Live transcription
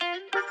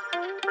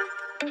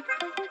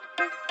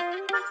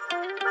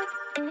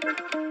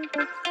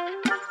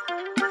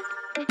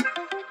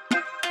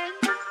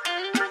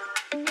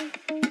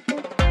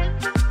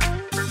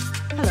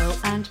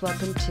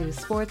welcome to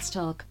Sports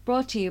Talk,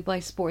 brought to you by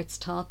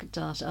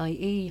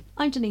sportstalk.ie.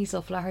 I'm Denise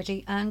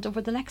O'Flaherty, and over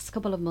the next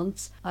couple of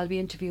months I'll be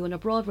interviewing a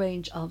broad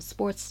range of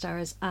sports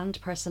stars and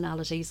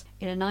personalities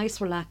in a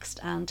nice, relaxed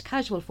and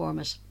casual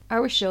format.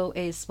 Our show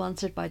is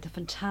sponsored by the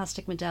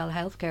fantastic Medell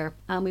Healthcare,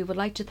 and we would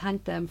like to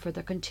thank them for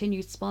their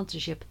continued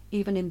sponsorship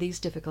even in these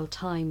difficult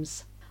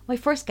times. My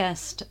first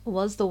guest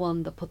was the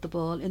one that put the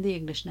ball in the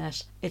English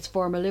net. It's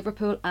former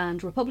Liverpool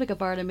and Republic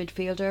of Ireland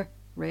midfielder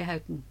Ray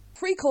Houghton.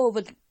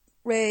 Pre-COVID,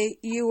 Ray,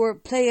 you were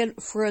playing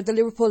for the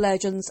Liverpool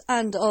legends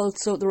and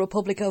also the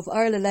Republic of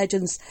Ireland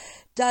legends,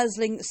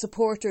 dazzling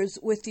supporters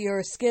with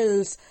your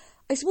skills.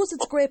 I suppose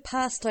it's a great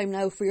pastime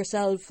now for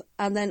yourself,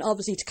 and then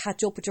obviously to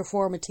catch up with your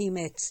former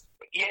teammates.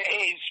 Yeah,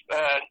 it is.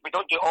 We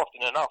don't do it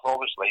often enough,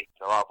 obviously.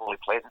 I've only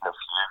played in a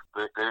few,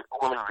 but the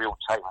only real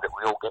time that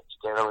we all get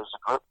together as a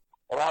group.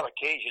 There are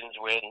occasions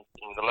when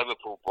the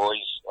Liverpool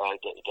boys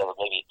get together,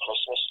 maybe at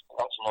Christmas.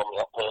 That's normally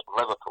up there in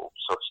Liverpool.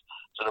 So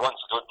the ones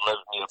that don't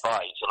live nearby,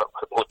 it's a little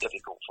bit more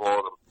difficult for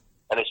them.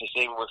 And it's the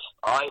same with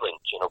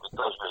Ireland,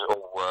 because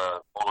we're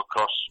all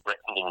across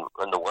Britain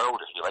and the world,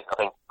 if you like.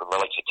 I think the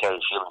likes of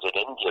Terry Fields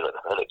in India at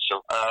the minute.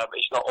 So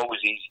it's not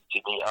always easy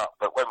to meet up.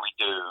 But when we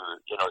do,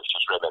 it's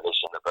just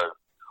reminiscing about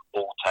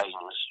old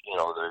times,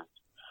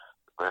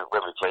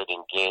 when we played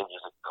in games,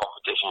 the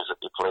competitions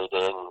that we played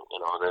in,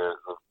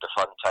 the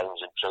fun times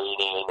in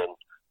training and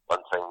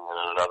one thing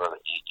and another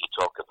that you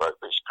talk about.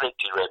 But it's great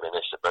to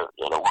reminisce about,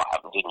 what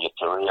happened in your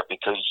career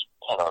because,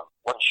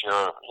 once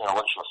you're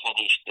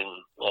finished and,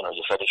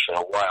 you're finished for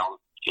a while,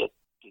 you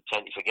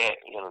tend to forget,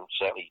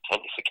 certainly you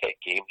tend to forget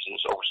games. And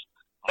it's always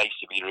nice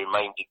to be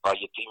reminded by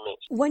your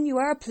teammates. When you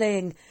are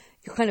playing,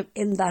 you're kind of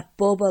in that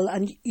bubble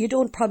and you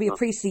don't probably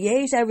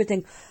appreciate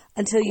everything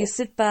until you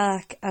sit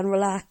back and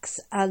relax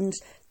and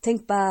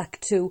think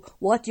back to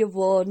what you've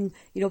won,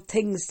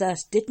 things that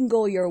didn't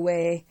go your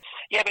way.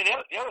 Yeah, but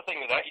the other thing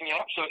with that, and you're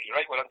absolutely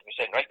right, 100%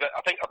 right, but I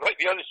think, I'd like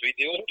to be honest with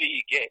you, the older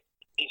you get,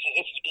 it's as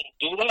if you didn't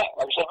do that.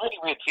 It was a really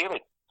weird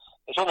feeling.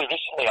 It's only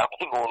recently I've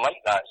been more like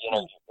that,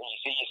 when you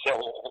see yourself,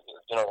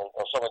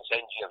 or someone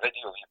sends you a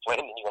video of you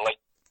playing and you're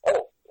like,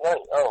 oh, right,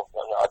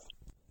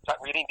 is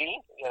that really me?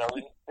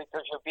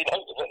 Because you've been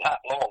out of it that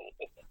long,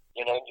 and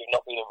you've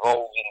not been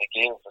involved in the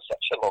game for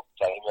such a long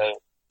time.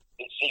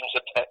 It seems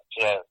a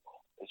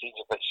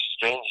bit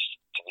strange,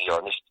 to be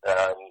honest.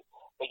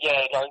 But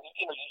yeah, you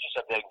just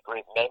have them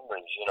great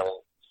memories,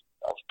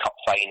 of cup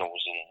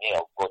finals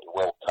and, going to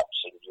World Cups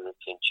and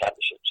European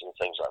Championships and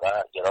things like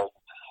that,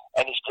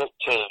 And it's great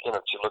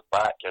to look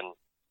back and,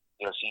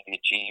 see the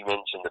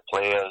achievements and the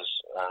players,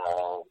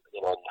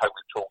 and how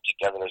we pulled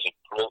together as a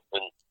group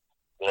and,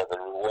 the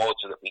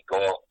rewards that we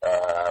got.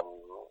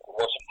 It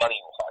wasn't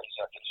money-wise,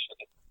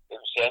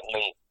 it was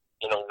certainly,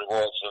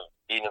 rewards of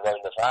being around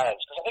the fans.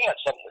 Because I think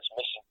that's something that's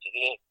missing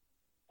today.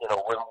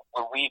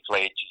 When we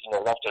played,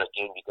 after a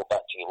game, you go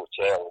back to the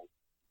hotel,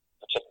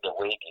 particularly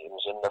away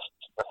games, and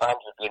the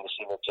fans would be in the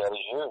same hotel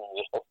as you, and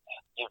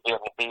you'd be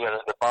able to be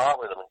at the bar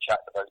with them and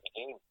chat about the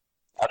game.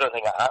 I don't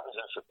think that happens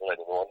in football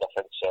anymore, and I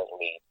think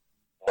certainly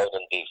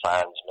modern day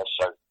fans miss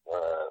out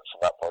from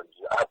that point of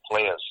view. I had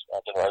players,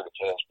 I don't know how the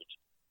players would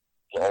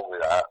get on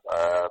with that,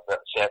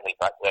 but certainly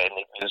back then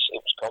it was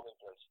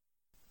commonplace.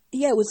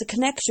 Yeah, it was a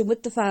connection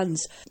with the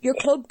fans. Your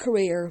club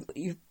career,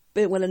 you've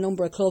been with a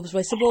number of clubs, but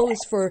I suppose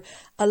for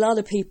a lot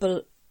of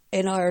people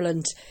in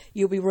Ireland,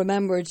 you'll be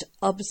remembered,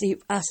 obviously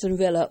Aston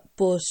Villa,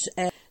 but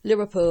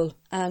Liverpool,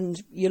 and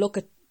you look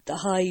at the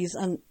highs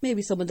and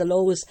maybe some of the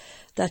lows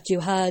that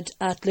you had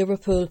at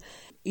Liverpool.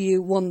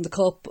 You won the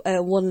cup,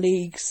 won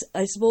leagues.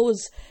 I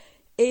suppose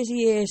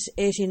 88,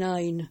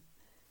 89,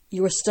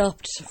 you were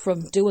stopped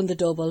from doing the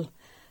double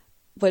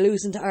by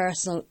losing to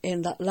Arsenal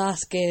in that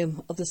last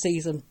game of the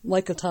season.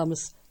 Michael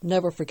Thomas,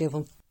 never forgive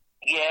him.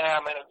 Yeah,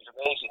 it was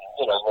amazing,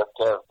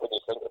 when you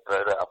think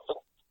about it. I think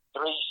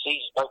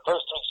my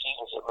first 3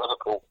 seasons at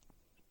Liverpool,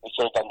 we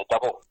could have done the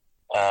double.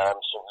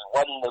 So we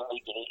won the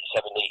league in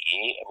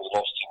 87-88 and we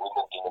lost to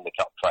Wimbledon in the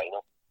cup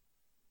final.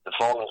 The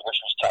following,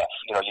 which was tough,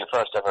 your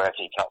first ever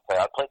FA Cup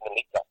player. I played in the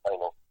League Cup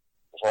final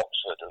with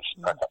Oxford a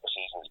couple of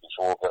seasons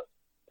before, but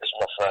this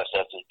was my first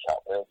FA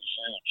Cup. It was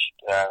huge.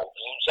 It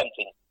was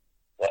something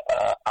that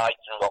I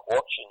grew up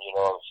watching,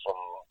 from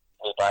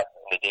way back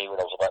in the day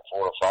when I was about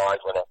 4 or 5,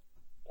 when I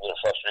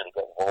first really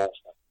got involved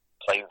in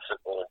playing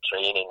football and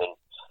training and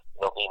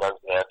being out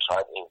there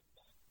trying to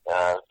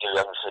do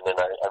everything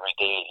every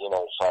day,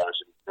 as far as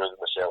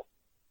improving myself.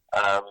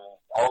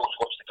 I always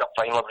watched the cup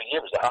final every year.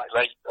 It was the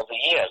highlight of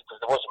the year because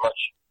there wasn't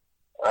much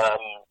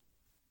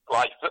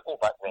live football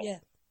back then.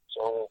 Yeah.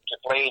 So to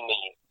play in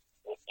the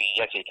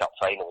FA Cup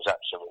final was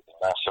absolutely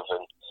massive,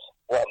 and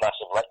what a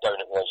massive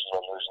letdown it was,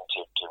 losing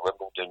to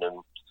Wimbledon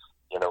and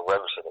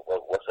everything that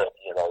went with it.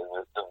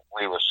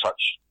 We were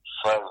such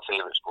firm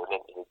favourites going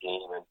into the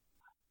game, and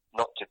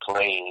not to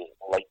play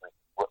like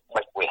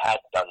we had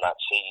done that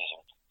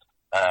season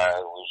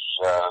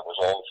was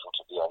awful,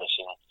 to be honest.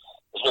 And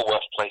there's no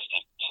worse place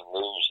to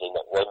lose than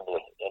at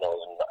Wembley, in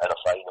a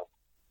final.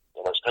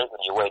 It's great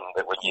when you win,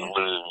 but when you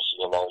lose,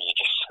 you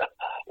just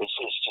you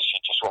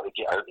just want to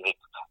get out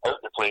of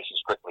the place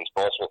as quickly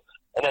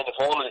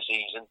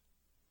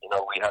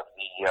we had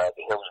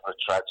the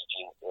Hillsborough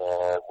tragedy,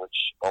 which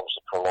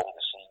obviously prolonged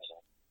the season.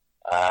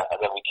 And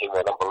then we came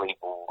with an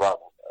unbelievable run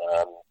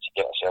to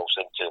get ourselves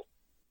into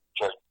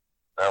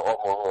we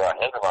were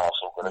ahead of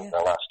Arsenal going into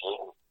the last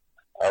game.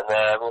 And we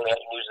only had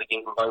to lose the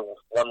game by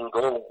one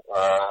goal.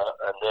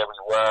 And there we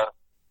were,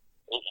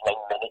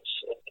 89 minutes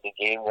into the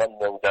game,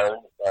 1-0 down,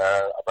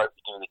 about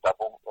to do the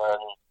double.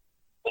 And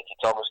Nicky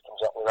Thomas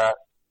comes up with that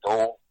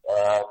goal,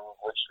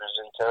 which was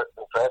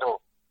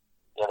incredible.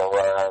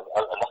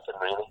 Nothing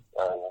really.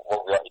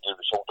 What we had to do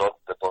was hold on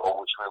to the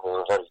ball, which we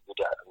were very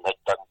good at and had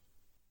done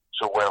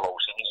so well all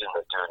season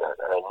at doing it.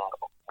 And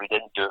we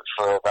didn't do it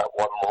for that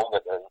one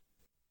moment. And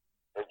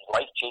it was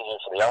life-changing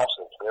for the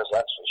Arsenal players,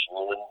 that's for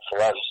sure. And for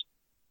us,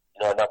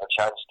 another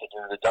chance to do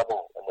the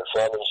double in the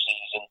following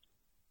season.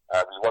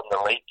 We won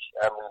the league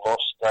and we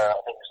lost, I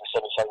think it was the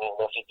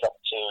semi-final of the FA Cup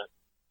to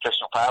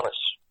Crystal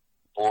Palace,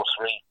 4-3.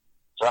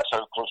 So that's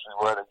how close we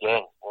were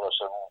again.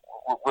 So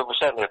we were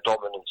certainly a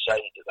dominant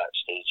side at that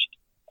stage,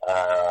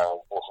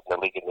 both in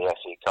the league and the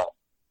FA Cup.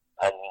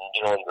 And,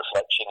 in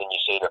reflection, and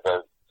you said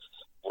about,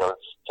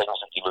 things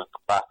that you look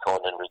back on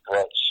and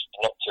regrets,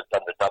 not to have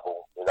done the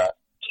double with that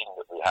team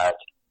that we had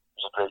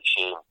was a great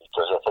shame,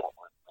 because I think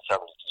we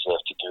certainly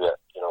deserved to do it,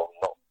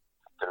 not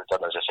could have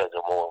done, as I said,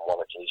 more on one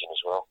occasion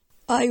as well.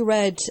 I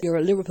read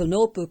your Liverpool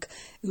notebook.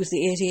 It was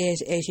the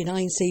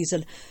 88-89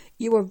 season.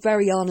 You were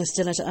very honest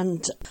in it,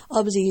 and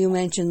obviously you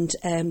mentioned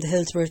the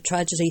Hillsborough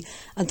tragedy,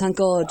 and thank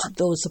God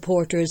those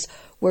supporters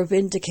were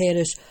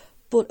vindicated.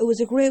 But it was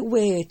a great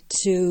way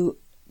to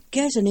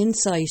get an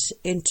insight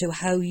into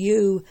how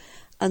you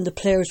and the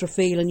players were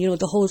feeling.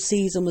 The whole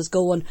season was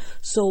going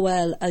so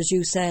well, as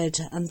you said,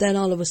 and then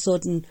all of a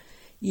sudden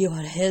you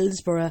had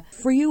Hillsborough.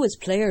 For you as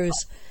players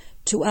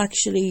to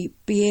actually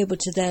be able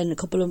to then, a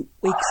couple of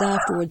weeks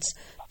afterwards,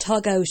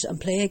 tug out and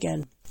play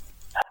again.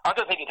 I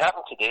don't think it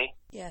happened today.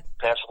 Yeah.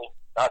 Personally,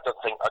 I think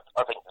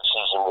the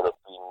season would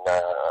have been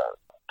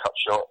cut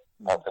short.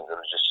 I think they would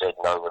have just said,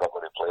 no, we're not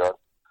going to play on.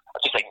 I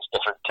just think it's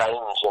different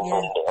times.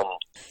 And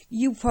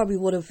you probably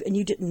would have, and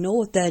you didn't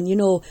know it then.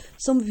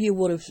 Some of you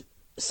would have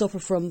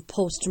suffered from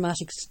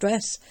post-traumatic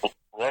stress.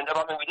 Yeah,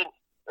 no, we didn't.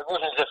 It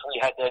wasn't as if we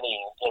had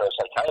any,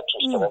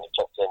 psychiatrist or any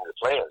talk to any of the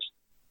players.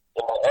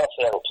 Our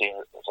therapy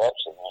was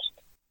actually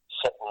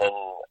sitting in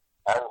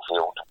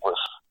Anfield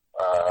with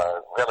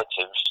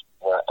relatives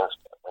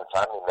and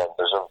family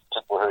members of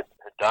people who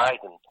had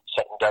died, and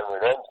sitting down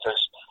with them,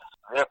 because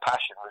their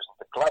passion was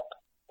the club.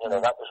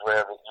 That was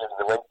where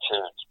they went to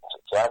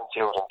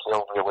Anfield and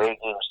played the away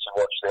games to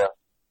watch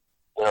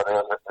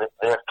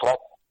their club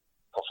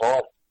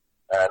perform.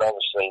 And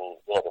obviously,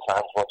 the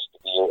fans wanted to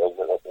be,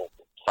 the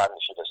family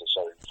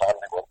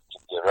wanted to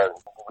be around.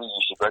 We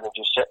used to go in and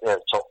just sit there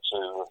and talk to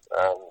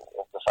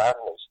the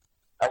families.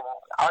 And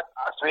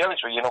to be honest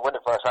with you, when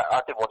it first,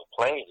 I didn't want to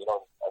play, and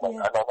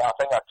I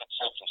think I could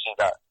safely say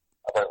that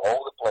about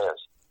all the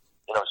players.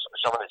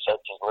 Someone had said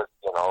to me, look,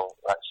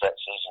 that's it,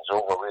 season's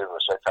over, we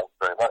were so thank you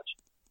very much.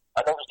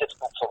 I know it was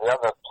difficult for the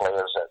other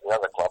players at the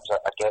other clubs,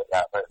 I get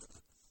that, but,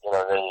 we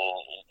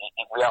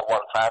are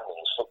one family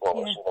as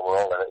footballers, we're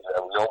all in it,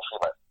 and we all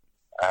feel it.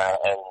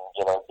 And,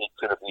 it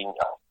could have been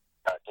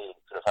that day,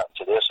 it could have happened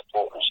to their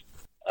supporters.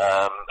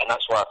 And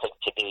that's why I think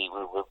today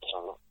we're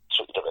being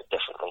treated a bit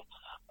differently.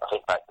 I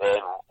think back then,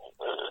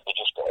 we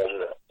just got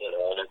over it,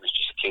 and it was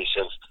just a case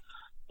of,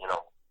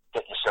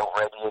 get yourself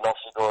ready and off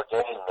you go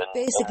again. And,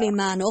 basically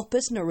man up,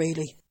 isn't it,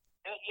 really?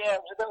 Yeah,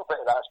 it was a little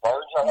bit of that, I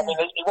suppose. I mean,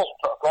 it wasn't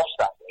put across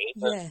that way,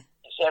 but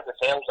it certainly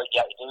felt like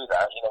you had to do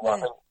that. I think we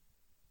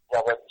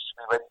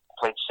went and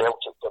played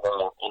Celtic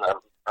in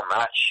a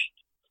match,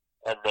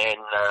 and then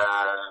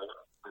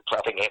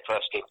I think their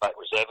first game back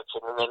was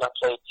Everton, and then I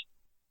played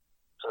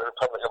for the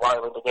Republic of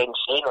Ireland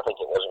against Spain, I think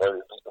it was, where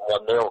we beat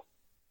them 1-0.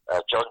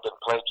 John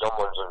didn't play, John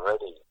was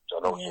ready.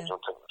 John Olsen don't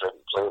think he was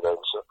ready to play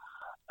then. So,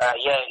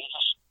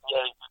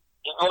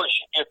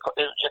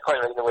 you're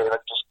quite right in the way,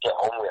 like, just get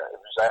on with it.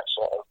 It was that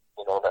sort of,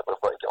 that we've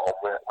got to get on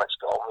with it, let's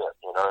get on with it,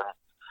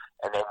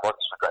 and then once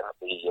we got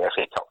into the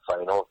FA Cup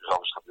final, because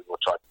obviously we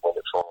were trying to win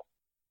it for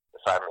the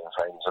family and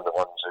friends and the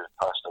ones who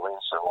passed away,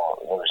 so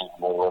there was even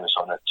more onus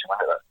on it to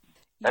win it.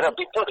 And I've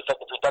been totally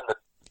think if we'd done the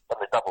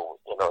double,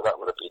 that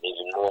would have been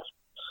even more,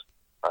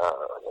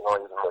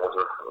 even more of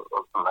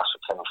a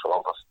massive thing for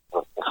all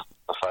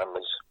the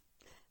families.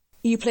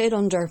 You played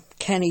under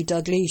Kenny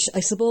Dalglish.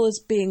 I suppose,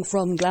 being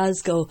from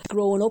Glasgow,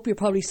 growing up, you've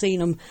probably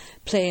seen him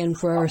playing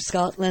for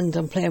Scotland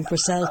and playing for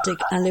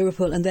Celtic and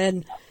Liverpool, and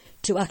then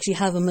to actually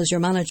have him as your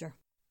manager.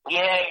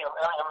 Yeah,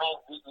 I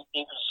mean,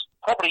 it was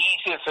probably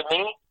easier for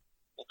me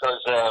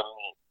because,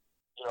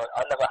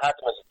 I never had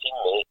him as a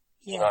teammate.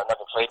 I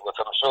never played with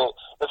him. So,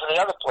 but for the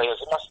other players,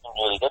 it must have been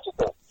really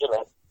difficult.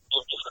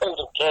 You've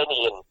called him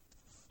Kenny and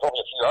probably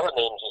a few other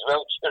names as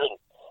well during,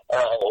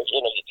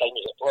 your time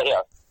as a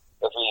player.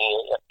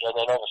 And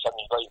then all of a sudden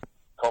you've got to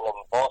call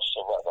him boss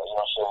or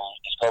whatever, so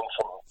he's gone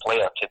from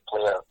player to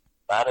player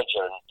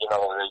manager, and,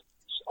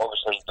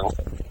 obviously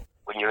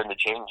when you're in the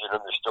change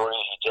room, the stories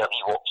you tell,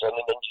 he walks in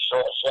and then you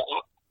sort of sit him.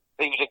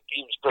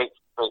 He was great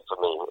for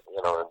me,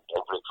 and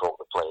great for all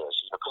the players,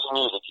 because he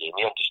knew the game.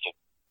 He understood.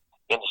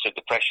 He understood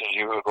the pressures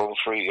you were going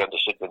through. He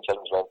understood when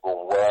things weren't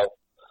going well.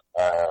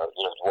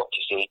 What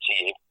to say to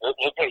you. It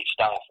was a great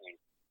staff.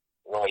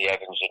 Roy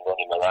Evans and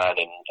Ronnie Moran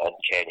and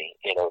Kenny.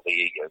 They all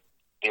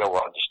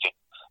understood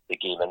the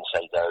game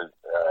inside out.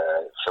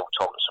 Phil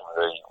Thompson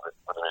with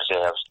the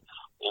reserves.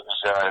 It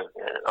was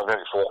a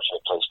very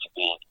fortunate place to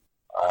be.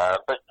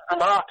 But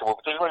remarkable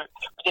because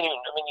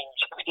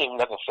we didn't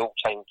have a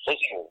full-time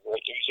physio.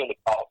 It was only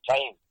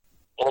part-time.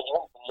 You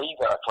won't believe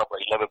at a club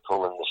like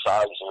Liverpool and the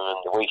size and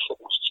the way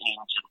football's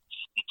changed and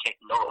the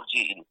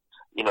technology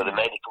and the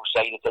medical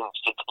side of things.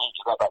 Today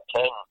you've got about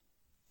 10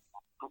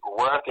 people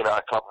working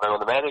at a club now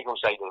on the medical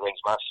side of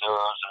things,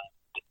 masseurs and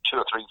 2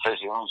 or 3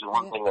 physios and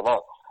one thing and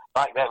that.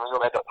 Back then we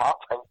only had a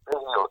part-time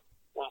physio.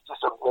 It was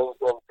just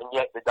amazing, and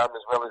yet they done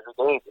as well as they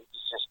did. It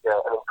was just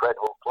an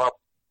incredible club.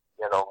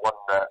 One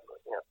that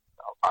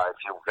I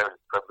feel very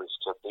privileged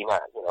to have been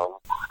at.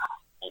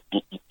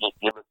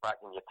 You look back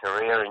in your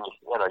career and you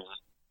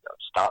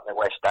start at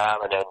West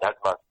Ham and then had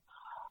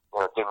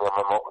give me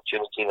my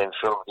opportunity, and then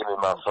Phil gave me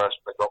my first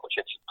big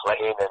opportunity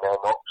playing, and then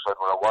Oxford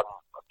where I won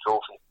a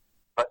trophy.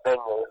 But then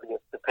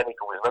the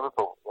pinnacle was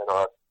Liverpool.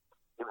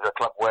 It was a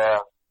club where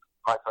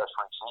my first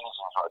 3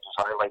 seasons, I just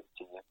highlighted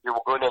to you, you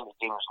were going into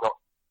games not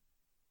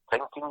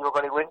thinking you were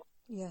going to win.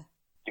 Yeah.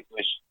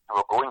 Because you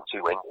were going to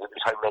win. It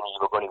was how many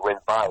you were going to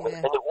win by.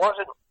 Yeah. And it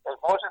wasn't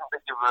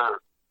that you were,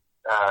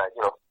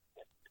 you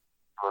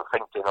were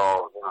thinking,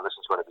 this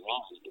is going to be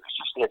easy. It was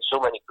just they had so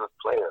many good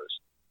players,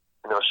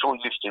 and they were so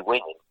used to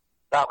winning.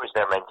 That was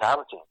their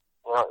mentality.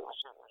 It was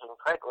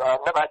incredible.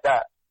 I've never had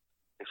that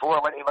before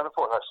I went to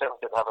Liverpool. I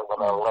certainly didn't have it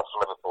when I left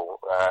Liverpool.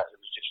 It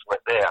was just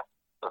right there.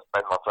 I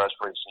spent my first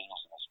 3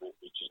 seasons,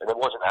 and it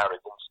wasn't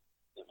arrogance.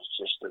 It was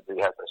just that they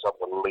had this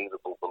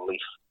unbelievable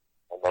belief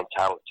and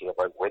mentality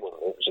about winning.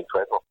 It was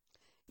incredible.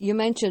 You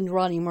mentioned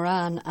Ronnie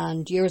Moran,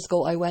 and years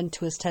ago I went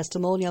to his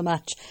testimonial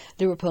match,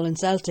 Liverpool and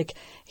Celtic.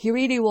 He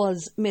really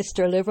was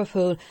Mr.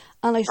 Liverpool,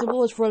 and I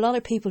suppose for a lot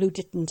of people who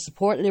didn't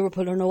support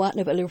Liverpool or know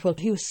anything about Liverpool,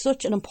 he was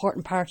such an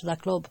important part of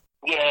that club.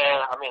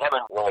 Yeah, him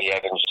and Roy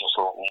Evans just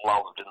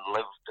loved and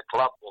lived the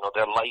club.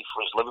 Their life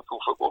was Liverpool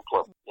Football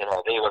Club. They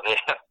were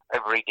there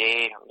every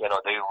day.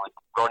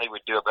 Ronnie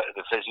would do a bit of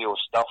the physio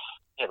stuff.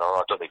 I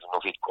don't even know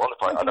if he'd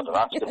qualify. I never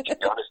asked him, to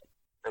be honest.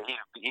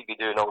 He'd be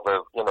doing all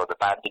the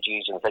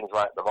bandages and things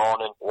like that in the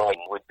morning. Roy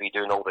would be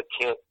doing all the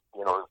kit,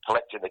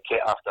 collecting the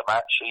kit after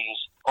matches,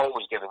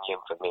 always giving you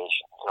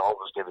information,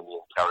 always giving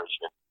you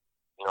encouragement.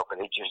 But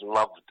they just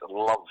loved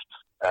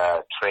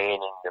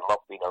training. They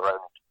loved being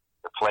around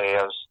the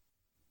players.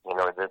 They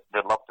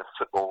loved the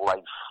football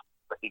life.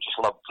 But they just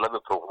loved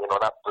Liverpool.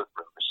 That was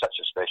such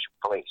a special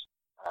place.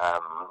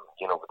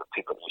 With the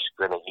people who used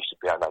to go in, it used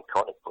to be an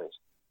iconic place.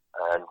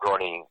 And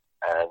Ronnie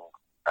and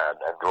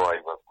Roy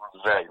were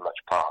very much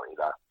part of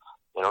that.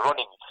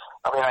 Ronnie,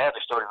 I heard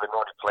a story when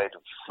Ronnie played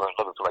for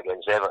Liverpool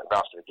against Everton.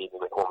 After the game, he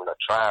went home in a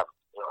tram.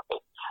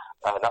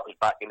 That was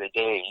back in the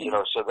day,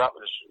 so that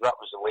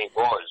was the way it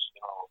was,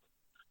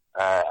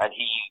 and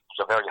he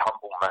was a very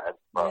humble man,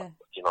 but,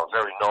 a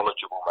very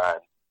knowledgeable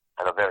man,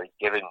 and a very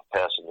giving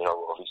person,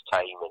 of his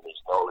time and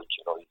his knowledge.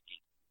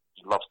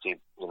 He loved to,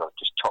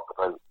 just talk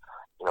about,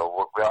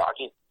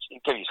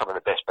 he'd give you some of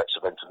the best bits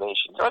of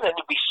information. And then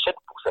it'd be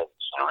simple things,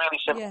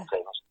 really simple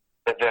things,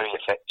 but very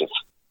effective.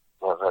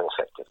 Very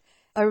effective.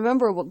 I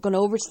remember going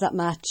over to that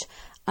match,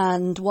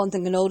 and one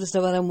thing I noticed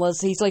about him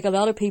was he's like a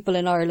lot of people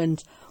in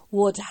Ireland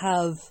would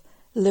have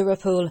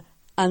Liverpool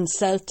and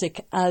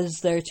Celtic as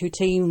their 2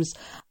 teams.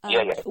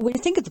 When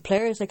you think of the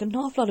players, like an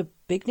awful lot of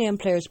big name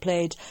players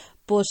played,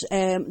 but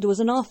there was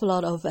an awful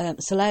lot of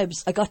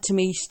celebs. I got to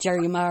meet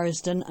Jerry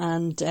Marsden,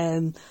 and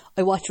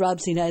I watched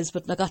Rabsy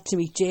Nesbitt, and I got to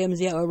meet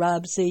James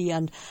Rabsy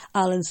and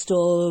Alan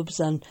Stubbs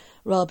and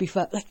Robbie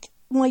Like,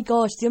 my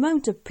gosh, the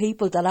amount of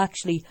people that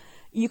actually,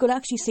 you could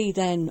actually see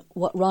then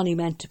what Ronnie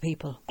meant to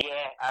people.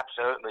 Yeah,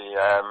 absolutely.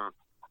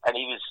 And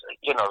he was,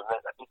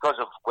 because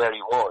of where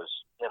he was,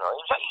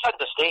 he's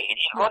understated.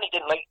 Ronnie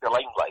didn't like the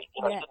limelight.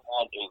 He didn't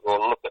want to go,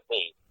 look at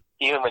me.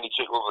 Even when he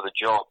took over the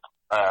job,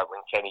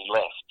 when Kenny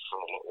left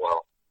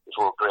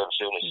before Graham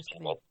Souness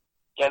came in,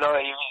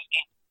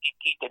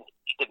 he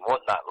didn't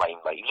want that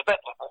limelight. He was a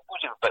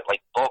bit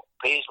like Bob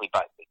Paisley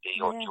back in the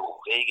day, or Joe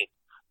Hagan.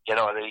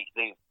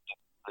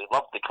 They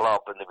loved the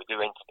club and they would do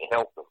anything to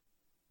help them,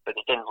 but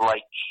they didn't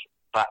like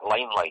that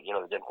limelight. They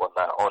didn't want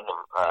that on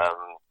them.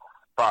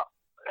 But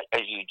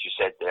as you just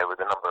said there,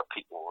 with a number of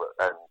people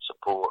and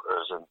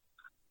supporters, and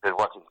they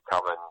wanted to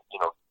come and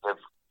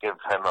give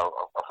him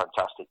a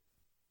fantastic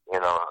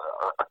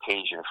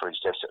occasion for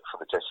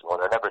the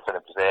testimony, and everything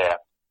that was there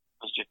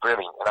was just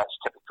brilliant, and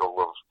that's typical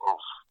of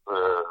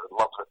the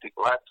love that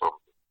people had for him,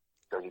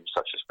 because he was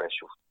such a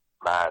special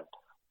man.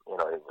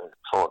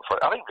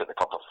 I think he was at the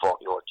club for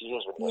 40 odd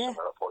years, when he was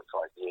about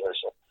 45 years,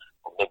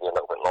 or maybe a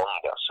little bit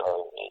longer.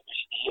 So when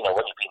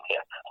you've been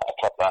there at a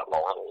club that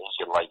long, it is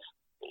your life,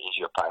 it is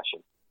your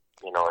passion,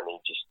 and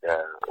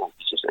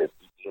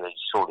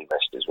he's sorely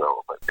missed as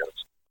well. But,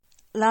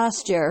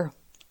 last year,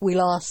 we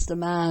lost a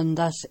man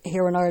that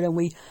here in Ireland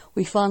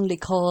we fondly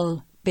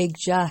call Big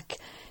Jack.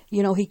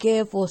 You know, he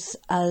gave us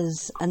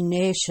as a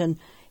nation,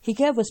 he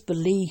gave us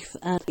belief,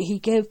 and he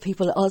gave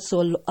people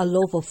also a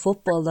love of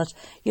football that,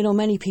 you know,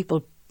 many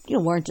people, you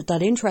know, weren't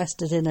that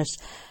interested in it.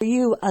 For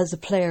you as a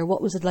player,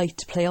 what was it like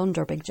to play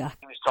under Big Jack?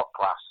 He was top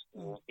class.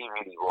 He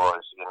really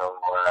was, you know.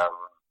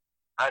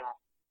 And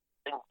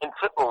in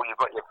football, you've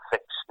got your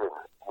thick skin.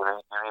 You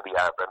really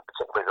have, and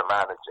particularly as a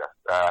manager.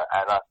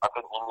 And I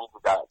think he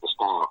needed that at the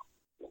start.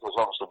 Because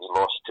obviously we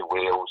lost to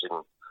Wales,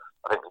 and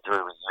I think we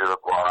drew with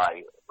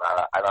Uruguay.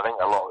 And I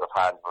think a lot of the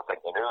fans were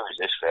thinking, who is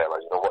this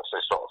fella? You know, what's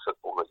this sort of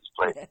football that he's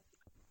playing?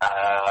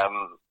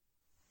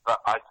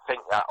 But I think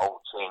that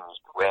all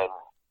changed when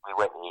we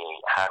went to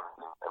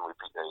Hampden and we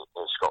beat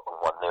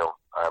Scotland 1-0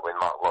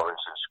 when Mark Lawrence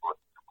scored.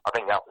 I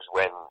think that was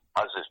when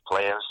us as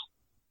players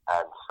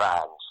and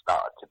fans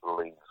started to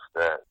believe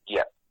that,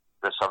 yeah,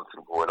 there's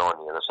something going on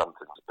here.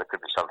 There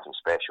could be something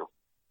special.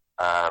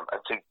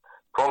 And to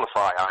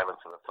qualify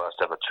Ireland for the first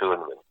ever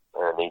tournament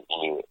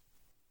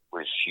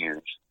was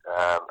huge.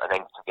 And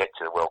then to get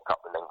to the World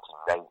Cup in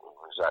 1990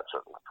 was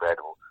absolutely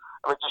incredible.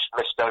 And we just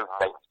missed out in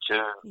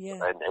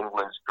 92 in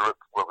England's group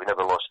where we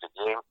never lost a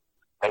game.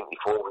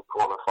 94 we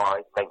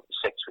qualified. 96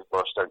 we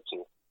lost out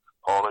to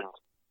Holland.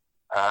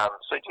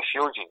 So it just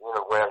shows you, you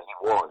know, where he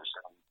was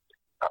and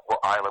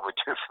what Ireland would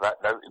do for that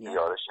now, to be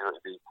honest. You know,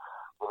 to be,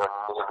 you know,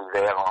 nearly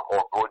there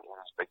or going to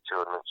these big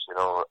tournaments, you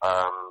know.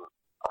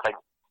 I think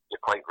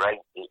you're quite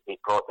right. He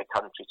brought the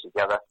country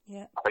together.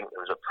 Yeah. I think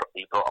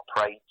he brought a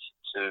pride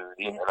to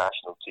the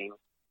international team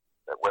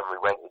that when we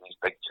went to these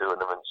big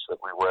tournaments that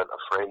we weren't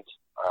afraid.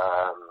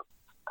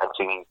 And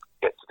to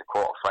get to the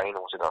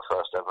quarterfinals in our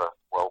first ever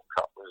World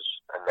Cup was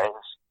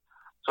immense.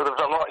 So there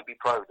was a lot to be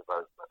proud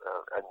about.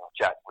 And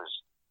Jack was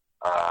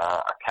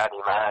a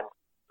canny man.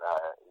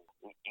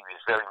 He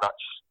was very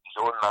much his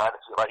own man,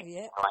 if you like.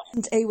 Yeah.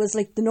 And it was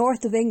like the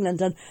north of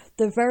England, and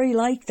they're very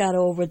like that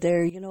over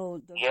there, you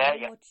know. Yeah,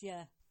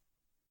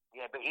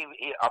 but he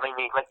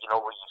let you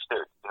know where you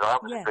stood. You know,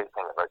 that was a great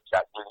thing about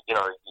Jack. You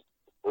know,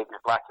 it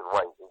was black and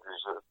white. It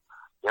was,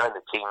 you're in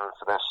the team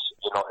for this,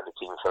 you're not in the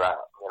team for that.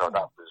 You know,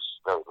 that was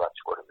very much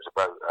what it was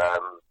about.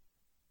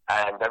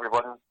 And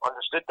everyone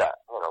understood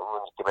that. You know,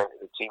 when you came into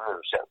the team, there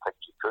were certain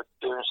things you could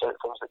do and certain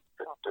things that you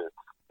couldn't do.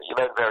 But you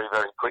learned very,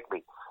 very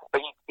quickly.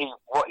 But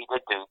what he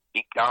did do,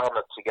 he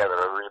garnered together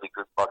a really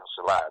good bunch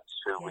of lads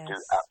who would do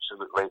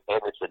absolutely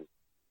anything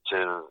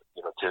to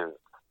do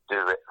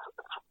it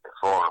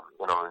for him.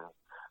 You know, and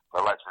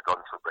the lads were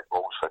going for brick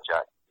walls for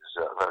Jack. He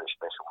was a very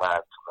special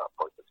man from that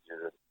point of view.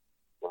 And,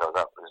 you know,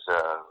 that was,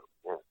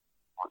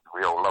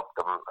 we all loved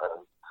him.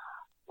 And,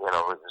 you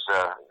know, it was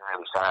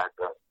really sad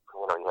that,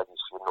 you know, he had his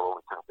funeral,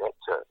 we couldn't get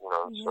to it, you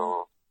know.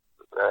 So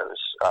that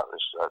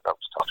was tough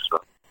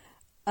stuff.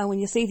 And when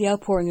you see the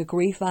outpouring of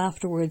grief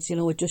afterwards, you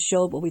know, it just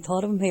showed what we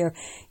thought of him here.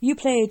 You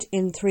played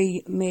in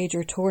 3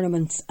 major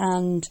tournaments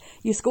and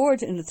you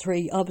scored in the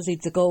 3. Obviously,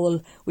 the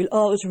goal, we'll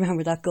always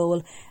remember that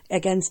goal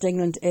against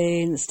England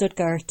in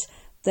Stuttgart.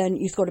 Then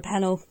you scored a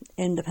penalty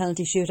in the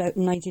penalty shootout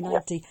in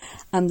 1990.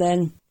 And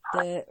then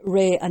the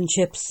Ray and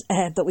Chips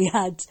that we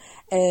had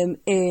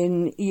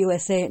in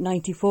USA in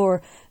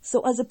 94.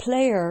 So as a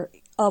player,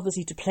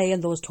 obviously to play in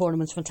those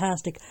tournaments,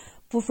 fantastic.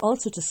 But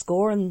also to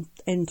score in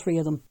 3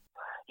 of them.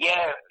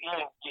 Yeah,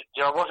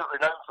 I wasn't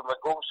renowned for my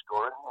goal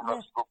scoring. You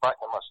know, if you go back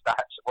to my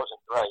stats, it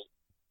wasn't great.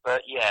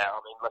 But yeah, I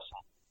mean,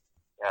 listen,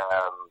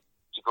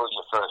 to go to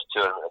your first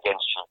tournament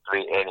against your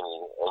great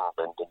enemy,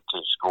 England, and to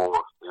score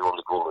the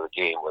only goal of the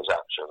game was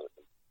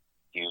absolutely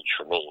huge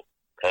for me,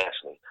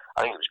 personally.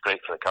 I think it was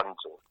great for the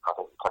country. I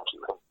think the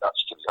country went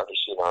nuts, to be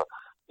honest, you know,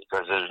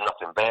 because there's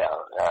nothing better.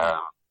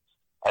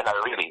 And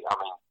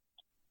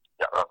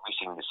we've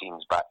seen the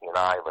scenes back in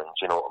Ireland,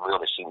 you know, and we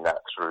only seen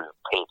that through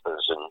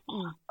papers,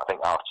 and I think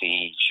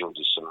RTE showed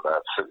us some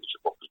footage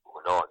of what was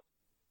going on.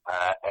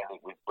 And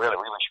we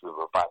wish we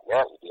were back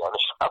there, to be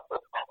honest.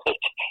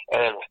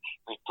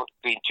 We've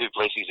been 2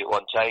 places at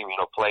one time, you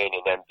know, playing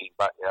and then being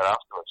back there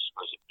afterwards,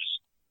 because it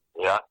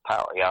was,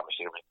 part of the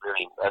atmosphere was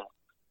brilliant. And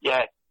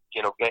yeah,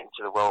 you know, getting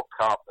to the World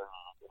Cup in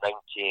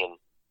 19,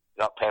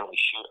 that penalty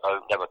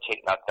shootout, I'd never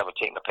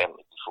taken a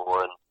penalty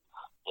before, and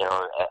you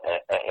know,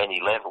 at any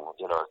level,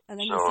 you know. And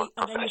then you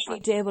see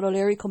David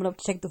O'Leary coming up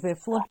to take the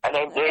 5th one. And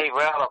then Dave,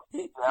 to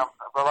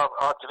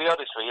be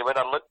honest with you, when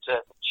I looked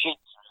at Sheets,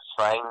 it was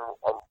fine,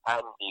 and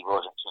Andy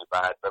wasn't too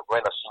bad, but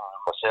when I seen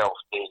myself,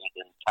 David,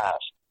 and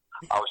Cash,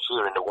 I was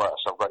fearing the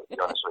worst, I've got to be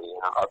honest with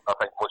you. And I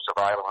think most of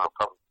Ireland were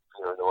probably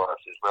fearing the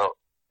worst as well.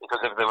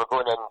 Because if they were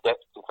going in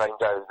depth to find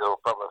out, they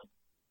were probably,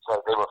 so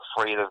they were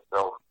afraid of,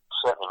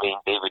 certainly me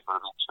and David would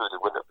have been sure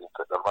they wouldn't have been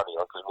putting their money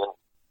on, because we hadn't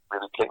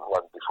really kicked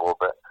one before,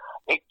 but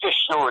it just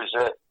shows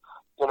that,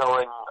 you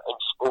know, in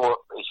sport,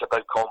 it's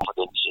about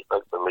confidence, it's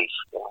about belief.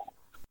 And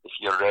if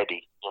you're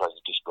ready, you know,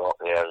 you just go out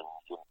there and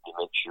you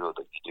make sure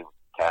that you do what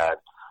you can.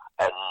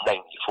 And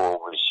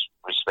 94 was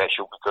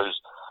special because,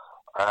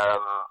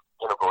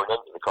 you know, going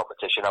into the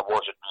competition, I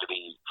wasn't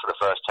really, for the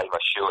first time,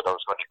 assured I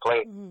was going to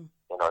play.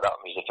 You know, that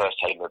was the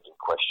first time there'd been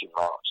question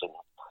marks. And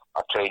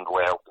I trained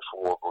well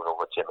before going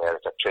over to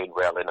America, trained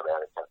well in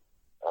America.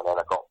 And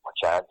then I got my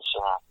chance.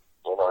 And,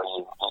 you know,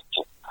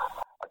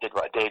 did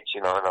what I did,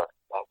 you know, and I to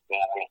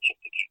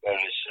keep her as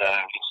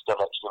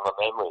still etched in my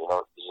memory, you know,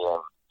 it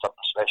was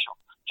something special.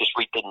 Just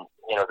we didn't,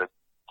 you know, the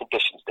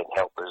conditions didn't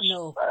help us.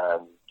 No.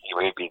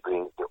 Maybe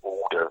the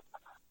older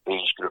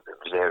age group that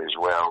was there as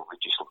well, we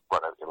just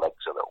run out your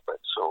legs a little bit.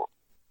 So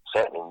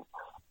certainly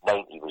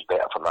 90 was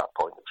better from that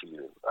point of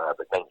view,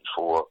 but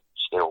 94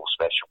 still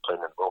special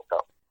playing in the World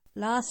Cup.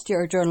 Last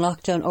year during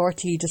lockdown,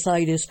 RT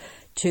decided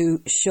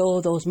to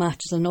show those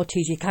matches, and no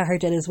TG Carr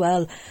did as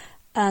well.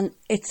 And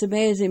it's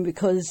amazing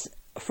because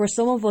for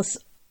some of us,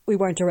 we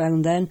weren't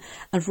around then,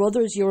 and for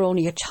others, you're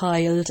only a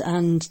child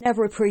and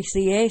never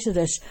appreciated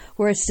it.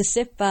 Whereas to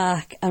sit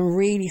back and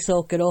really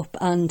soak it up,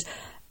 and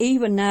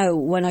even now,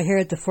 when I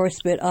heard the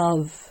first bit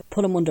of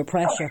Put 'Em Under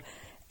Pressure,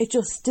 it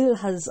just still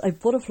has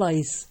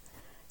butterflies,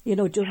 you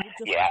know, just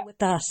with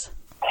that.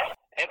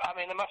 I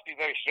mean, it must be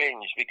very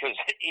strange because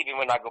even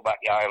when I go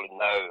back to Ireland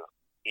now,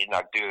 you know,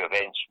 I do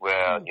events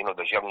where, you know,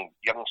 there's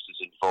youngsters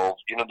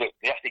involved, you know, they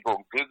have to go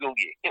and Google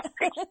you.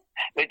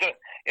 They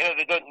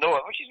don't know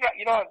it, which is right,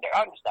 you know,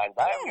 I understand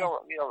that. We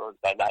all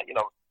understand that, you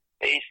know.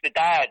 It's the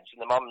dads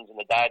and the mums and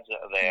the dads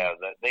that are there,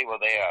 that they were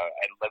there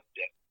and lived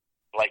it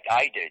like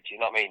I did, you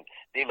know what I mean?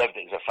 They lived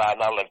it as a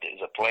fan, I lived it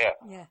as a player.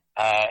 Yeah.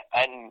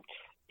 And,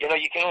 you know,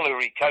 they can only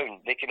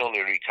recount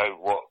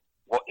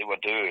what they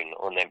were doing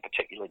on them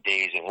particular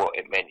days and what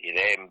it meant to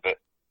them. But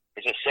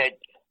as I said,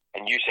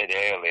 and you said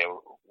earlier,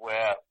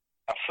 we're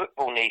a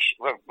football nation.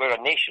 We're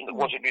a nation that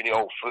wasn't really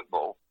all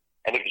football,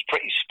 and it was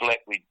pretty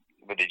split with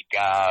the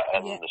GA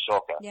and the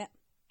soccer. Yeah.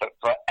 But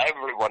for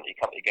everyone to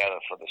come together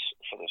for the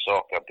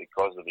soccer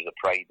because there was a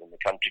pride in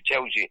the country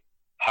tells you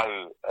how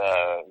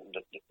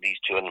these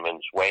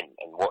tournaments went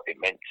and what it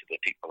meant to the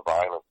people of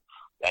Ireland.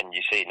 And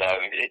you see now,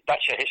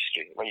 that's your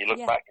history. When you look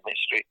back in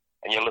history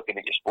and you're looking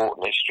at your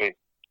sporting history,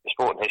 the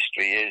sporting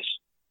history is,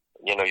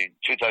 you know,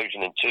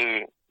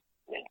 2002,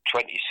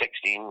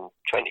 2016,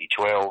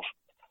 2012,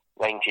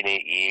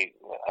 1988,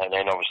 and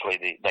then obviously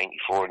the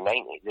 94 and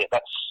 90.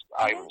 That's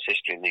Ireland's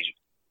history in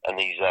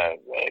these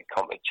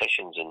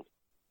competitions, and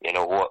you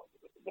know what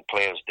the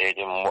players did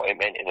and what it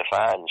meant to the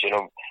fans. You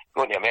know,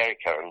 going to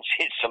America and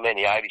seeing so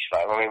many Irish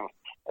fans. I mean,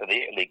 at the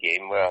Italy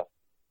game where,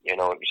 you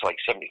know, it was like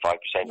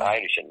 75%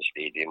 Irish in the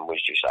stadium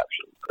was just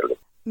absolutely brilliant.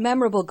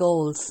 Memorable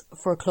goals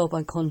for club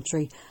and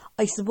country.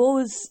 I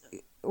suppose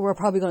we're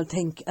probably going to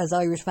think, as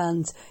Irish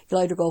fans,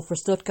 you'll either go for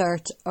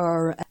Stuttgart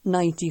or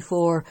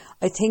 94.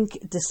 I think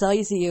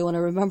decisive, and I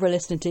remember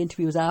listening to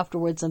interviews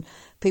afterwards and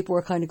people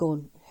were kind of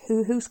going,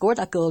 who scored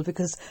that goal?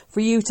 Because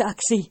for you to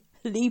actually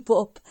leap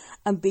up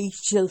and beat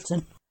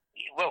Chilton.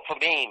 Well, for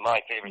me,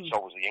 my favourite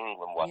song was the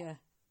England one. Yeah.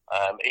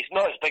 It's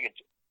not as big a...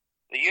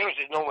 The Euros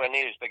is nowhere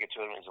near as big a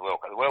tournament as the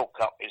World Cup. The World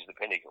Cup is the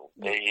pinnacle.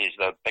 Yeah. It is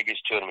the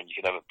biggest tournament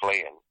you can ever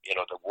play in. You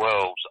know, the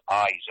world's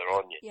eyes are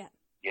on you. Yeah.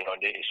 You know,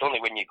 it's only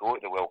when you go to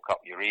the World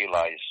Cup you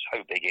realise how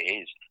big it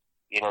is.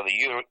 You know, the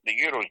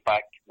Euros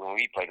back when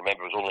we played,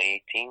 remember, it was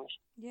only 18s.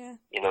 Yeah.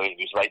 You know, it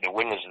was like the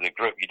winners of the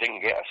group. You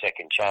didn't get a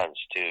second chance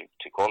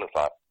to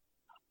qualify.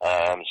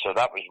 So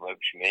that was what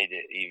made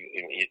it,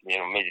 you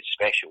know, made it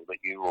special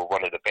that you were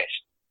one of the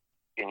best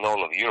in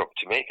all of Europe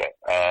to make it.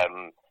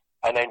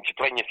 And then to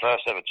play in your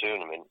first ever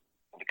tournament,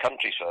 the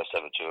country's first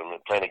ever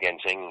tournament, playing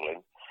against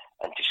England,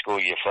 and to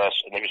score your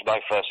first, and it was my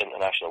first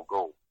international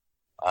goal.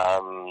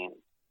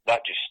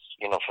 That just,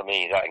 you know, for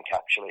me, that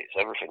encapsulates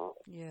everything.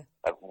 Yeah.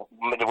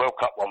 The World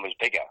Cup one was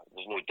bigger,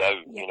 there's no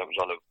doubt. Yeah. You know, it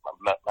was on a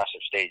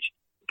massive stage.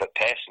 But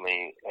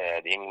personally,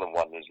 the England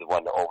one is the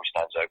one that always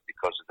stands out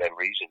because of them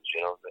reasons,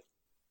 you know. The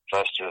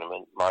first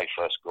tournament, my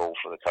first goal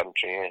for the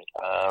country,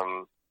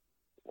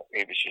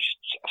 it was just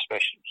a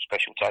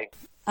special time.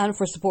 And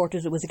for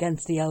supporters, it was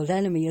against the old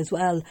enemy as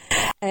well.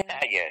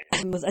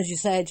 As you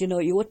said, you know,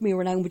 you wouldn't be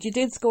renowned, but you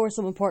did score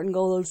some important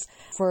goals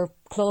for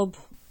club.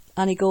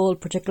 Any goal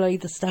particularly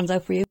that stands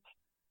out for you?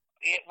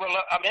 Yeah, well,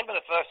 I remember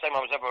the first time I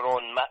was ever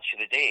on Match of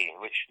the Day,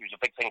 which was a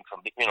big thing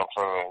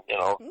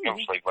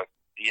obviously, but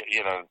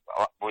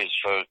was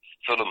for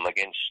Fulham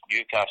against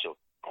Newcastle.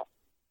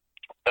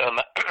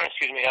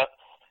 Excuse me.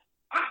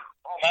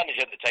 Our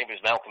manager at the time was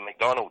Malcolm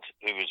McDonald,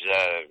 who was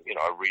a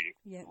really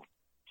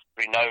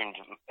renowned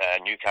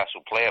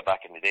Newcastle player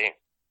back in the day,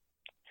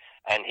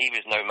 and he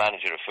was now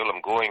manager of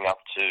Fulham, going up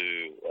to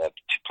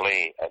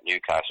play at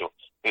Newcastle,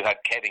 who had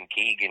Kevin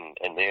Keegan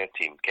in their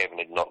team. Kevin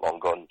had not long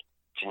gone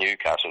to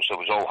Newcastle, so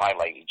it was all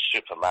highlighted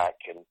Super Mac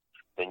and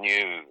the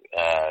new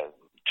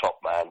top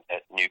man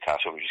at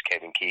Newcastle, which was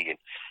Kevin Keegan.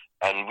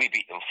 And we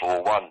beat them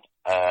 4-1,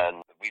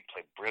 and we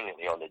played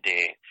brilliantly on the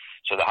day.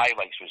 So the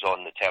highlights was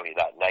on the telly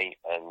that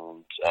night,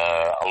 and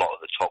a lot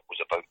of the talk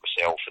was about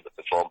myself and the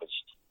performance.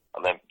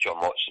 I remember John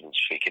Watson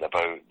speaking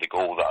about the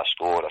goal that I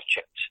scored. I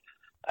chipped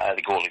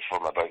the goalie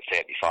from about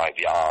 35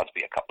 yards,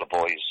 beat a couple of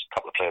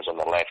players on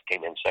the left,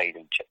 came inside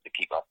and chipped the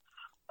keeper.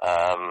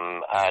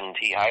 And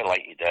he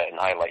highlighted it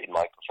and highlighted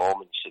my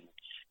performance, and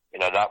you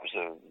know, that was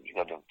the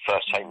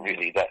first time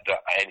really that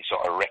any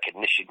sort of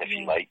recognition, if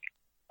you like.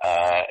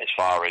 As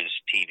far as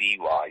TV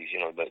wise, you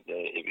know, that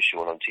it was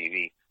shown on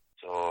TV.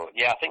 So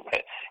yeah, I think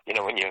that, you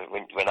know,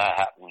 when that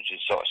happens,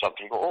 it's sort of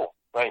something you go,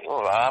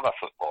 I am a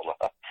footballer.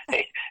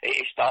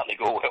 starting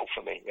to go well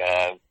for me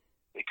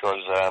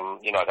because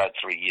I'd had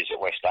 3 years at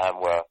West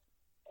Ham where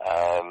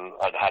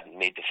I hadn't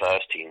made the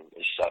first team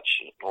as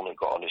such. Only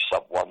got on as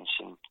sub once,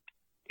 and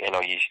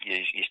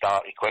you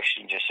start to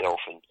question yourself.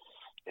 And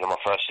my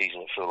first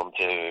season at Fulham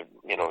too.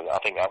 I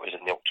think that was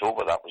in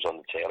October. That was on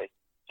the telly.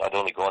 So I'd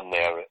only gone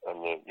there,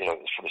 and it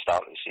was for the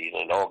start of the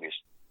season in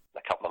August.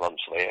 A couple of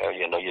months later,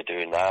 you're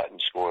doing that and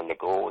scoring the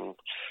goal, and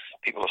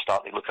people are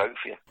starting to look out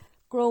for you.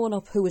 Growing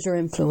up, who was your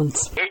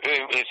influence?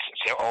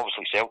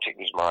 Obviously, Celtic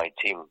was my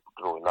team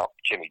growing up.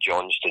 Jimmy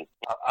Johnston.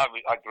 I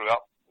grew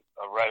up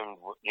around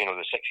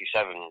the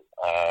 '67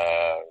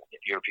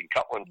 European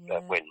Cup win.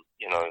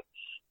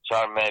 So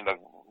I remember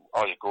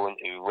I was going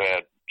to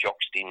where Jock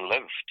Stein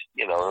lived,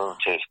 to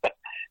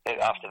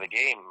after the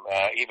game,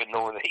 even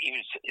though he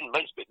was in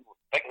Lisbon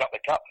picking up the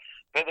cup.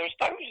 But there was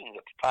thousands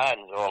of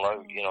fans all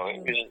out.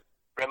 It was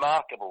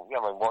remarkable.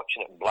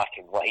 Watching it in black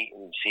and white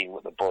and seeing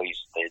what the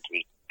boys did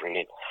was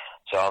brilliant.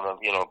 So I'm,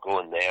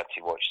 going there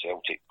to watch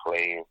Celtic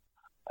play.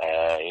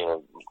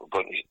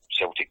 Going to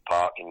Celtic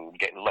Park and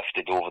getting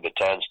lifted over the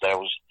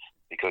turnstiles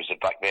because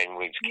back then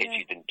with kids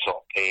you didn't sort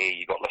of pay.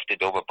 You got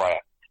lifted over by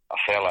a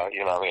fella.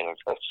 It was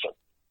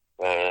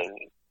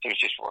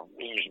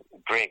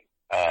great.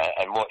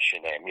 And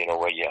watching them,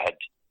 where you had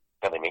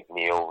Billy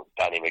McNeil,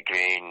 Danny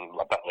McGrain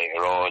a bit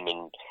later on,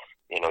 and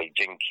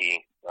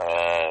Jinky.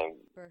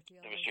 There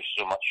was just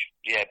so much.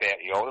 Yeah,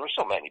 Bertie Hall. There were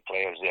so many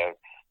players there.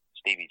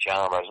 Stevie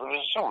Chalmers. There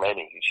was so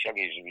many.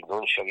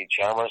 Shuggy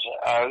Chalmers.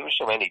 There were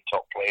so many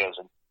top players,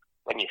 and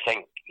when you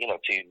think,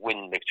 to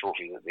win the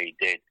trophy that they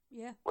did,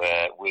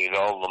 where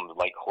all of them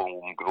like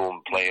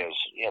homegrown players,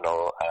 and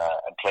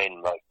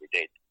playing like they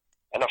did.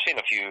 And I've seen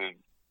a few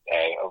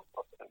of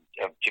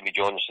Jimmy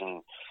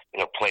Johnson,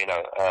 playing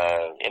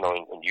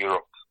in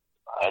Europe,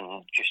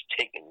 and just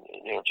taking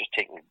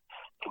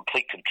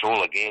complete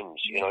control of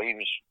games. He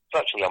was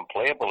virtually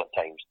unplayable at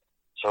times.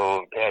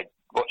 So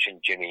watching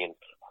Jimmy and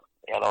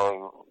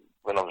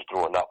when I was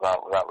growing up,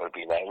 that would have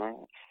been it.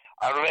 And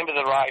I remember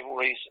the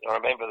rivalries. I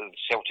remember the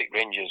Celtic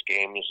Rangers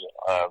games,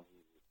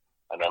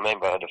 and I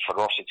remember the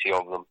ferocity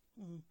of them.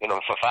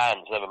 For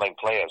fans, never mind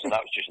players, and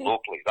that was just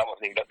locally. That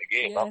wasn't even at the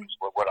game. That was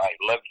where I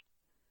lived.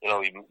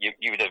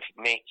 You would have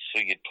mates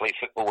who you'd play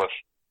football with,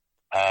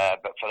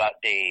 but for that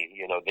day,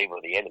 they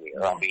were the enemy.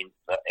 I mean,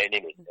 the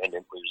enemy, and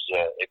it was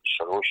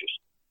ferocious.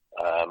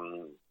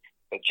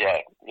 But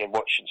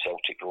watching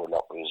Celtic growing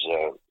up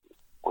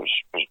was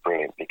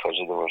brilliant because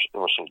they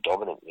were so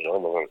dominant. And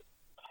they were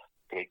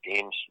great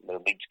games. The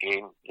Leeds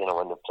game,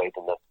 when they played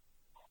in the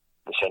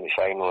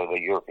semi-final of the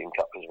European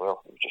Cup as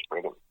well, it was just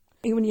brilliant.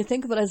 When you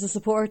think of it as a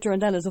supporter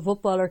and then as a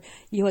footballer,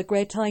 you had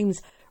great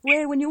times.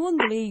 Ray, when you won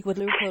the league with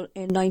Liverpool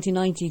in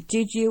 1990,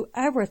 did you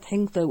ever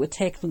think that it would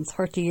take them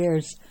 30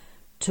 years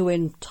to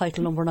win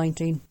title number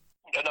 19?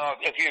 No,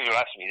 if you were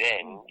asking me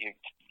then,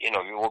 you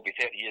won't be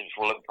 30 years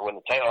before Liverpool win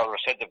the title. I would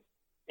have said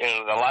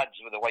the lads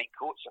with the white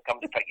coats will come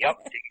to pick you up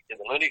and take you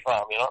to the Looney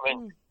Farm, you know what I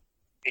mean?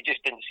 It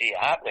just didn't see it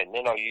happening,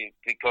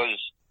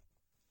 because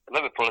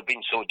Liverpool had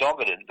been so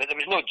dominant. But there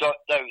was no doubt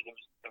they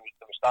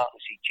were starting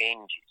to see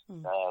changes.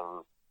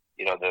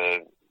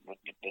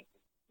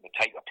 The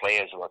type of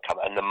players that were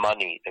coming and the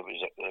money that was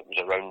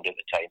around at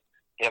the time.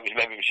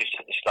 Maybe it was just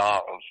at the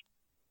start of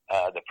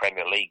the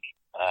Premier League,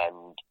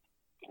 and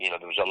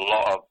there was a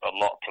lot of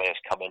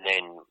players coming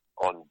in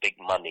on big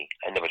money,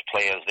 and there was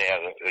players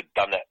there who'd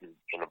done it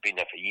and been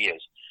there for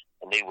years,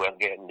 and they weren't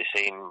getting the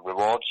same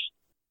rewards.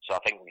 So I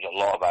think there was a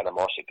lot of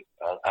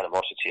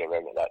animosity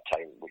around at that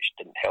time, which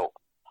didn't help.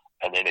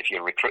 And then if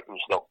your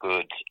recruitment's not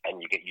good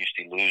and you get used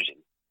to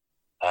losing,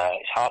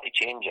 it's hard to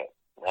change it.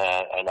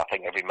 And I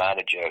think every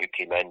manager who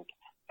came in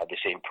had the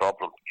same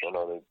problem. They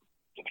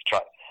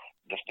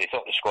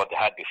thought the squad they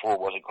had before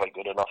wasn't quite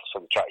good enough, so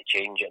they tried to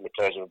change it, and the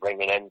players they were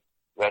bringing in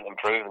weren't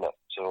improving it.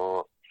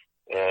 So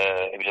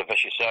it was a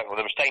vicious circle.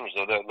 There was times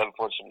though that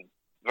Liverpool had some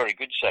very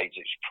good sides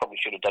that probably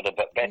should have done a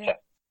bit better.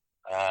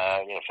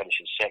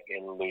 Finishing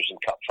second, losing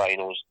cup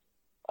finals.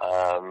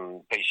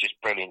 But it's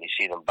just brilliant to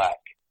see them back.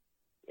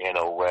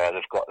 Where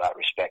they've got that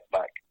respect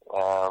back.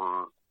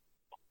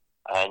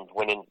 And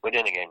winning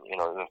again,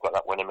 they've got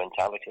that winning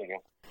mentality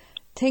again.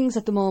 Things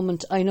at the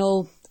moment, I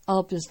know,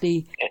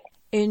 obviously,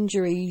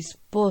 injuries,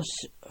 but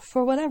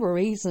for whatever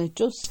reason, it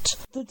just,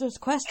 there's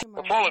question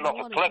marks. They're falling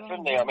off a cliff,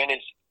 isn't they? I mean,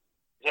 it's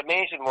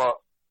amazing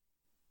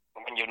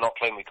when you're not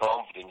playing with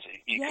confidence,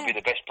 you could be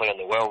the best player in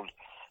the world,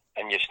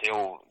 and you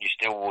still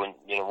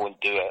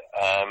won't do it.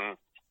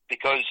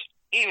 Because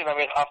even,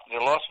 after they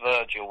lost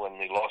Virgil, when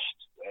they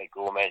lost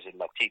Gomez and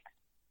Matip,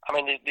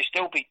 they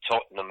still beat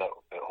Tottenham at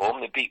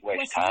home. They beat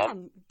West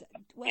Ham.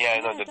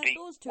 They beat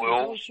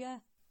Wolves.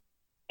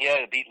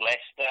 They beat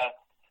Leicester.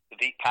 They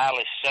beat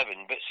Palace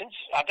 7. But since,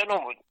 I don't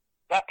know,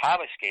 that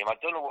Palace game, I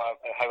don't know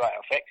how that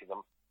affected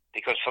them.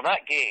 Because from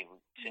that game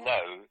to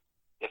now,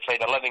 they've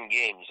played 11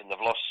 games and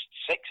they've lost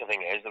 6, I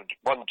think it is. They've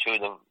won 2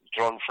 and they've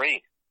drawn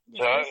 3.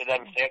 So out of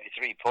them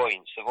 33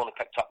 points, they've only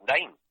picked up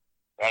 9.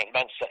 Whereas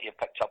Man City have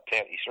picked up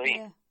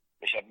 33.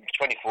 Which is a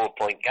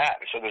 24-point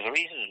gap. So there's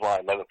reasons why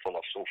Liverpool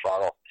are so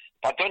far off.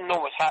 I don't know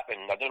what's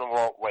happened. I don't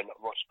know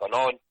what's gone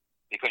on,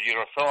 because you'd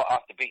have thought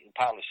after beating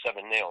Palace 7-0,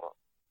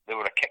 they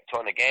would have kicked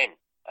on again.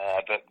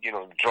 But,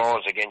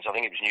 draws against, I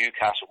think it was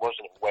Newcastle,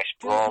 wasn't it? West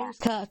Brom.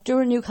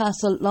 During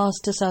Newcastle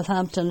lost to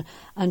Southampton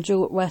and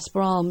drew at West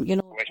Brom,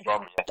 West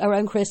Brom, yeah.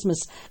 Around Christmas,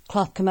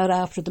 Klopp came out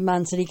after the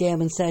Man City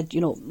game and said,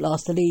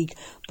 lost the league.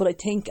 But I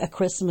think at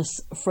Christmas,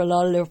 for a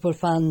lot of Liverpool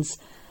fans,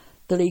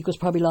 the league was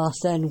probably lost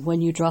then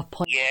when you drop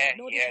points.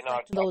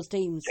 Those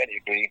teams. I tend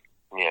to agree.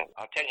 Yeah,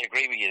 I tend to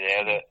agree with you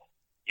there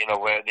that,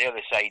 where the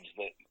other sides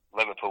that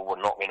Liverpool were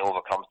not going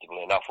over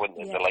comfortably enough, weren't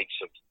they? Yeah. The likes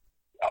of,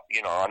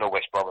 I know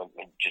West Brom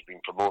had just been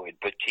promoted,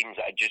 but teams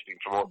that had just been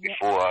promoted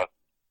before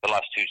the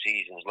last two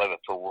seasons,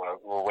 Liverpool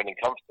were winning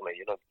comfortably.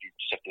 You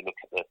just have to look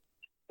at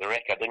the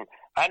record. And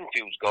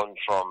Anfield's gone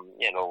from,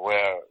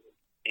 where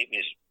it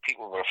was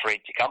people were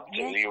afraid to come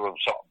to, you were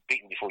sort of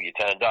beaten before you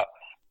turned up,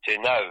 to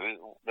now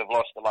they've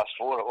lost the last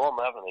 4 at home,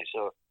 haven't they?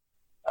 So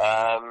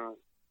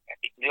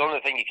the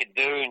only thing you could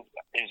do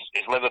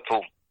is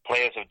Liverpool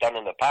players have done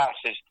in the past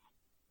is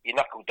you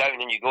knuckle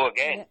down and you go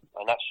again,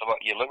 and that's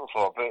what you're looking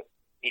for. But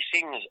it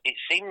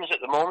seems at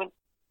the moment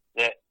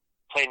that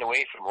playing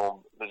away from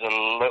home, there's a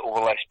little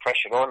less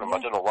pressure on them. I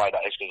don't know why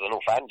that is, because there are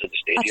no fans at the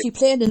stadium. Actually,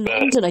 playing in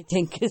London, I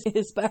think,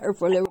 is better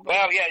for Liverpool.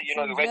 Well, yeah,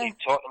 they went to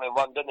Tottenham and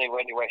won, didn't they?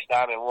 Went to West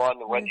Ham and won.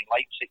 They went to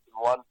Leipzig and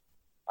won.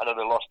 I know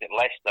they lost at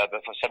Leicester,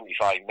 but for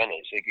 75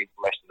 minutes they gave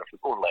Leicester a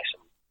football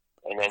lesson.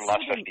 And then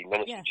last 15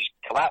 minutes it just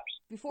collapsed.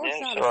 Before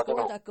Salah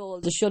scored that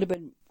goal, they should have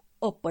been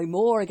up by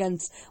more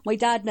against... My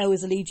dad now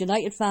is a Leeds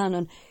United fan,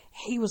 and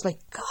he was like,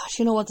 gosh,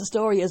 you know what the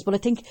story is. But I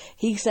think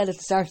he said at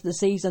the start of the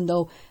season,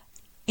 though,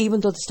 even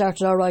though they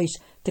started all right,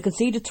 they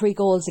conceded 3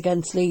 goals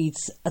against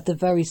Leeds at the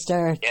very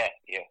start. Yeah.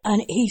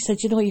 And he said,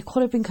 you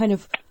could have been kind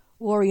of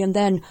worrying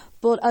then.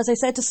 But as I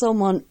said to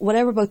someone,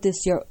 whatever about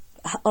this year,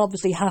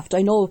 obviously have to.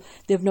 I know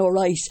they've no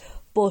right,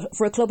 but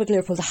for a club like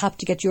Liverpool, they have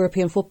to get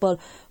European football.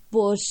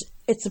 But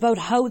it's about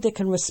how they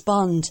can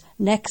respond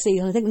next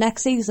season. I think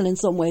next season, in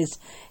some ways,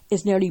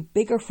 is nearly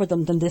bigger for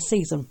them than this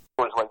season.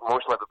 It's like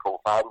most Liverpool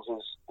fans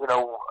is,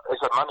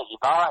 it's a money you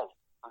buy.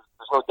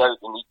 There's no doubt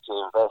you need to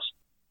invest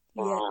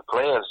in new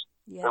players.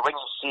 Yeah. But when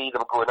you see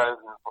them going out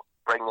and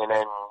bringing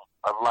in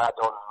a lad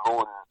on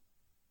loan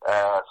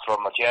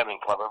from a German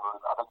club, I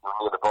think they're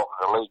near the bottom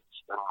of the league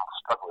and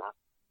struggling,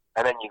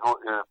 and then you go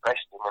to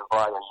Preston and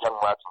buy a young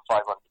lad for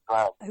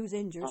 $500,000 who's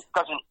injured. It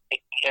doesn't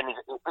give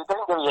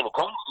you any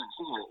confidence,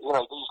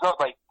 he's not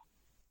like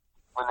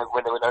when they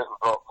went out and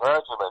brought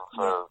Virgil in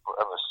for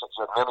whatever,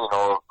 $600 million,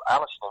 or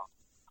Alisson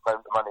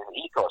amount of money that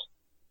he cost.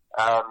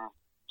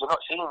 You're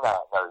not seeing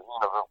that now.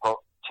 We've got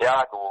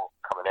Thiago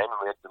coming in,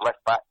 we had the left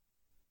back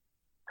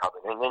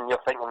coming in, and you're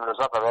thinking there's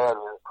other areas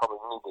that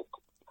probably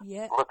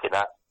needed looking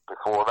at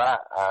before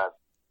that.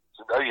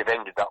 So now you've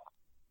ended up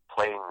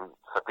playing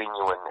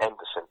Fabinho and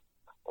Henderson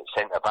at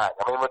centre back.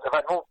 I mean, they've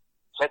had no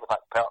centre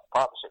back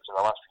partnerships in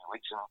the last few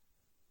weeks, and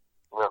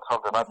from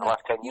about the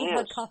last 10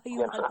 years.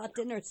 You've had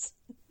dinners.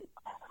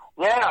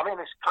 Yeah, I mean,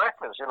 it's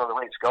crackers, the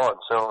way it's gone.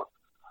 So,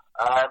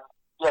 I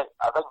think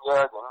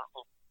Jurgen,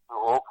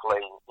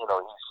 hopefully, he's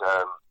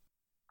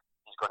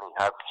going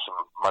to have some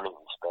money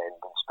to spend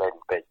and spend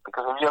big.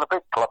 Because when you're a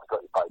big club, you've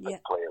got to buy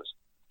big players.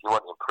 You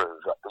want to improve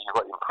that, but you've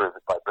got to improve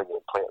it by bringing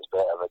in players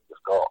better than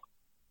you've got.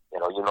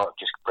 You're not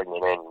just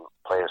bringing in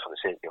players for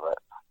the sake of it.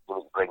 You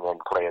need to bring in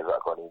players that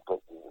are going to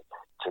get you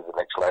to the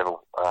next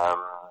level.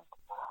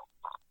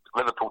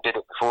 Liverpool did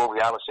it before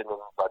with Alisson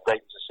and Van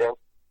Dijk, as I said.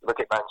 Look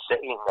at Man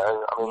City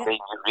now. I mean, they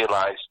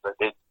realised that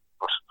they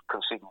were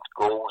conceding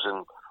goals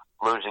and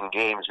losing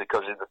games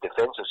because of the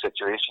defensive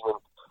situation, and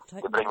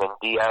they bring in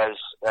Diaz,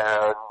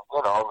 and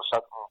all of a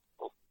sudden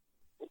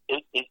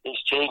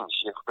it's changed.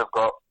 They've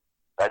got,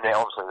 and then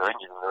obviously they're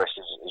injured, and the rest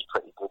is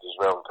pretty good as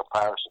well in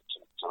comparison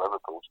to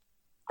Liverpool's.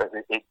 But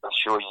it will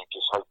show you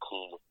just how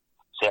key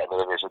certain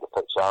areas of the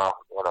pitch are.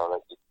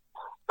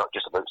 Not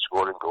just about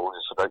scoring goals;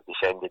 it's about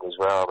defending as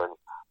well. And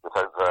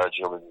without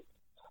Virgil and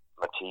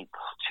Matip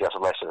to a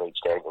lesser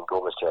extent, and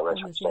Gomez to a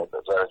lesser extent,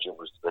 but Virgil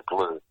was the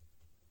glue.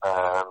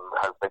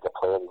 How big a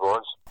player he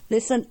was.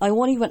 Listen, I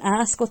won't even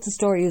ask what the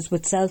story is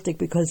with Celtic,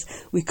 because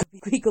we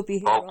could be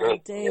here all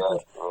day.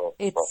 But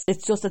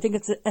it's just, I think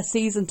it's a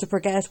season to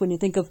forget when you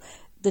think of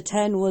the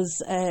 10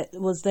 was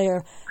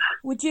there.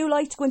 Would you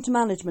like to go into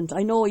management?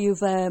 I know you've...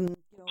 Too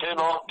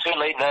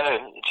late now.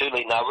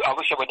 I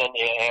wish I went in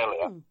here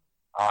earlier.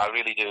 I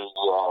really do.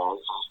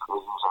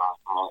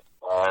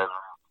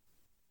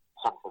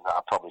 Something that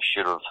I probably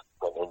should have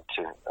went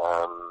into.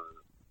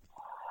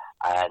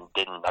 And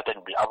didn't.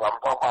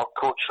 I'll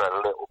coach for a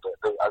little bit,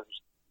 but I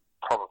was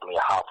probably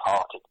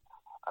half-hearted.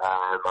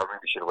 I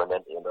really should have went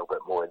into a little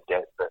bit more in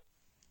depth, but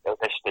at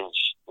this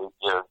stage, I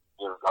did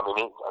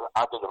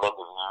an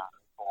interview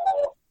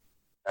for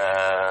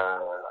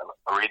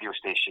a radio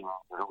station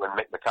when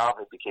Mick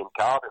McCarthy became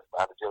Cardiff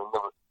manager, and they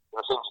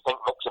were saying, "I think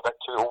Mick's a bit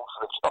too old for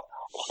the job."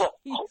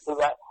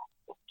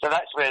 so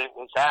that's where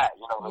it's at,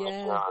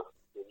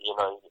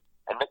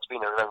 and Mick's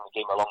been around the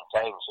game a long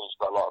time, so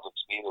he's got a lot of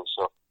experience.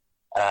 So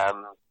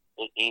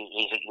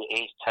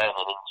he's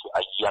turning into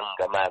a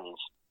younger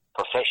man's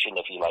profession. progression,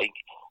 if you like.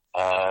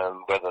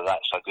 Whether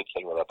that's a good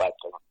thing or a bad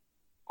thing,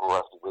 we'll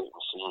have to wait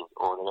and see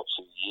over the next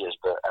few years.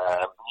 But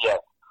yeah,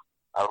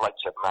 I would like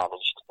to have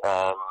managed,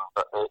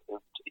 but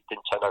it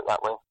didn't turn out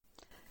that way.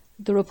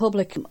 The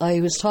Republic, I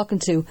was talking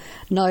to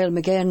Niall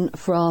McGinn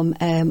from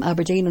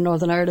Aberdeen in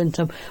Northern Ireland,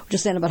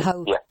 just saying about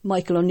how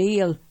Michael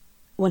O'Neill,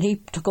 when he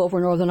took over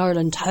Northern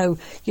Ireland, how,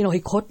 you know,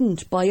 he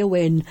couldn't buy a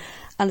win.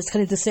 And it's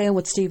kind of the same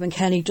with Stephen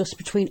Kenny, just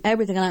between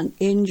everything and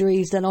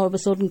injuries, then all of a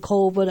sudden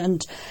COVID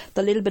and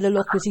the little bit of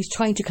luck was he's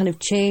trying to kind of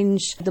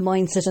change the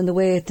mindset and the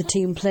way the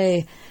team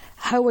play.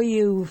 How are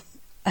you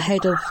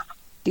ahead of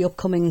the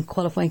upcoming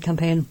qualifying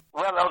campaign?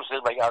 Well, obviously,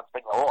 like I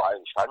think all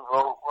Irish fans, we're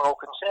all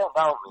concerned,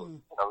 aren't we?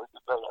 You know,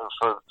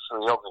 for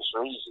the obvious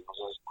reasons.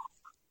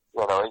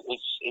 You know,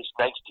 it's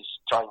nice to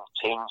try and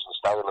change the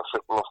style of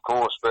football, of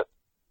course, but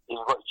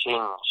you've got to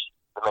change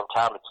the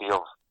mentality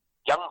of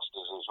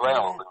youngsters as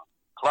well, and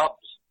clubs.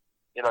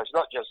 You know, it's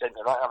not just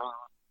internet. I mean,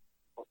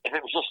 if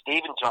it was just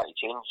Stephen trying to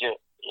change it,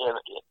 you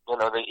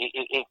know,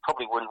 it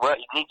probably wouldn't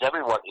work. It needs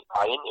everyone to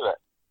buy into it.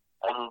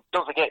 And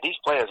don't forget, these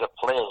players are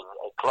playing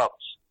at clubs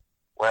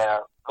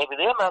where maybe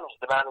the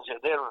manager,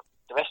 their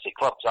domestic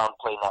clubs aren't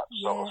playing that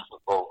sort of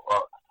football.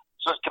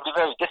 So it can be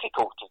very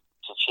difficult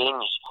to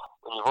change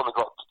when you've only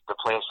got the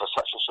players for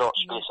such a short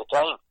space of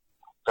time.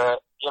 But,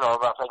 you know,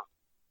 I think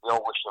we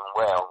all wish them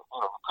well, you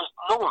know, because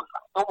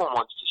no one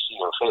wants to see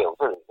them fail,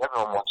 do they?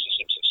 Everyone wants to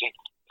see them succeed,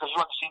 because you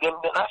want to see the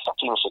national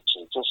team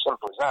succeed. It's as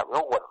simple as that.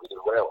 We all want them to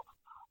do well.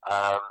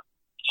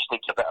 It just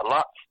needs a bit of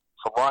luck,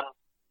 for one,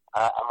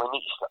 and we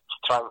need to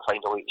try and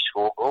find a way to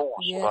score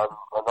goals.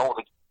 And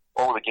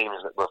all the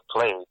games that we've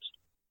played,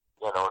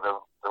 you know,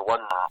 the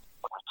one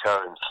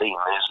recurring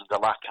theme is the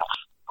lack of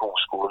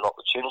goal-scoring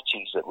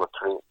opportunities that were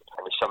created,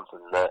 and it's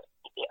something that,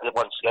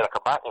 once again, I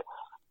come back to.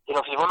 You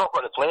know, if you've not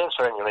got the players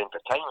for any length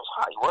of time, it's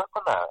hard to work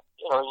on that.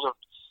 You know,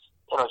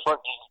 it's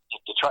like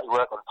you try to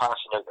work on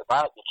passing out the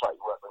back, you try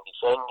to work on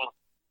defending,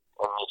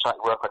 and you try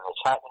to work on the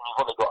attack, and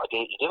you've only got a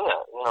day to do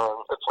it. You know,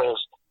 and the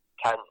players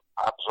can't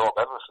absorb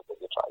everything that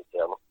you try to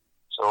tell them.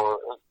 So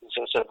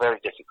it's a very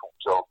difficult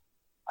job.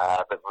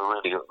 But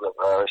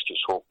let's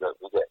just hope that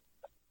we get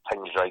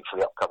things right for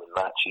the upcoming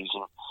matches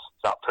and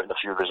start putting a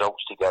few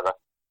results together.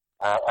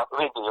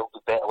 Maybe it'll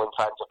be better when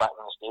fans are back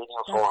in the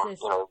stadium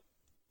you know,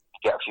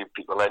 get a few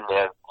people in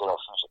there, you know,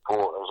 some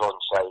supporters on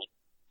side,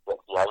 get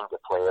behind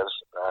the players,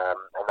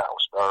 and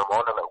that'll spur them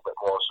on a little bit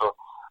more. So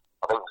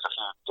I think there's a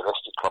few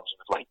domestic clubs who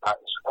would like that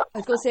as well.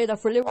 I was going to say that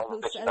for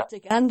Liverpool,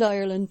 Celtic and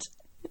Ireland.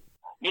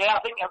 Yeah,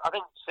 I think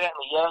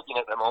certainly Jurgen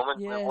at the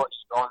moment,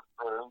 what's gone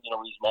through, you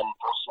know, his mum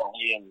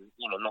personally, and,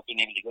 you know, not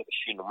being able to go to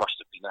the funeral must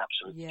have been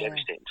absolutely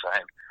devastating for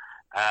him.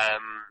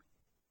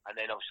 And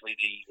then obviously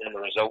the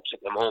results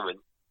at the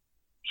moment,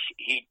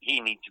 he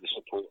needs the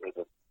support of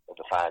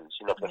the fans.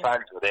 You know, if the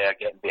fans were there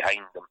getting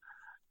behind them,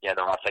 you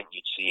know, I think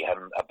you'd see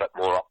him a bit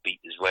more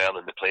upbeat as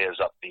well, and the players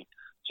upbeat.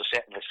 So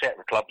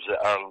certain clubs that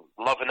are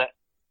loving it,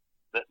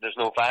 that there's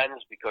no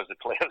fans because the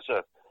players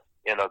are,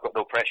 you know, got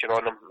no pressure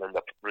on them and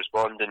they're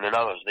responding, and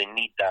others, they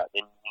need that.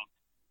 They need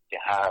to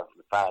have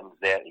the fans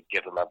there to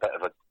give them a bit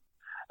of a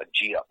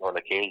G-up on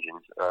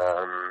occasions.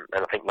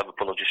 And I think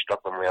Liverpool are just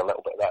struggling with a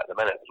little bit of that at the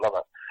minute. I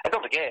love it. And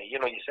don't forget, you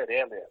know, you said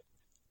earlier,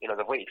 you know,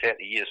 they've waited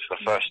 30 years for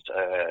the first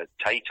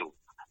title,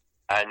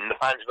 and the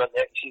fans went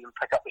there to see them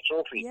pick up the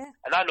trophy. Yeah.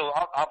 And I know,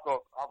 I've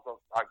got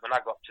when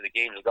I got to the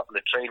games, I got on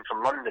the train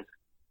from London,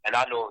 and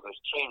I know there's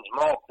trains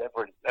mobbed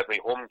every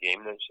home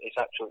game. It's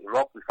absolutely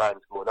mobbed with fans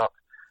going up.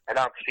 And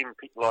I've seen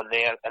people on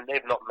there, and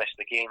they've not missed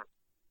a game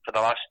for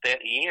the last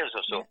 30 years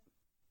or so. Yeah.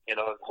 You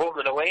know, home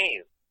and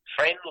away,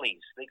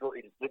 friendlies. They go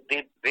to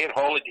their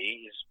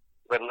holiday is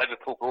when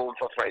Liverpool go home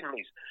for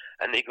friendlies,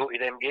 and they go to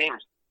them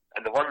games.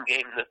 And the one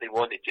game that they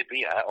wanted to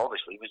be at,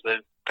 obviously, was the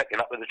picking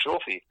up of the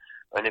trophy,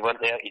 and they went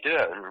there to do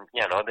it. And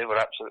you know, they were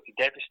absolutely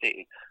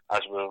devastated,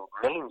 as were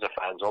millions of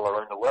fans all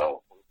around the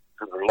world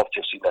who would love to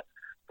have seen it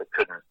but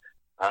couldn't.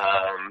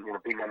 You know,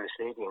 being in the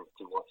stadium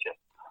to watch it.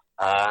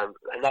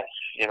 And that's,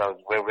 you know,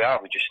 where we are.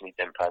 We just need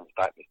them fans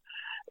back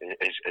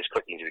as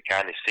quickly as we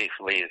can, as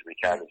safely as we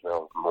can as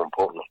well, more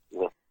importantly.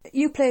 You know.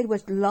 You played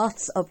with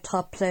lots of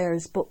top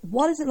players, but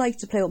what is it like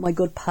to play with my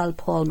good pal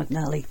Paul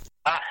McNally?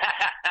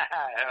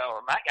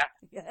 Oh, Macca.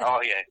 Yeah. Oh,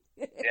 yeah.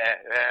 Yeah.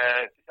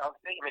 I was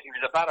thinking if he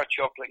was a bar of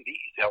chocolate, he'd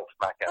eat himself,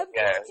 Macca.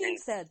 You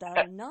said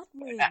that, not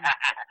me.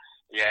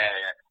 Yeah.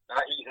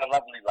 He's a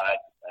lovely lad.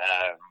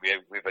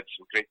 We've had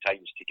some great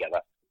times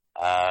together.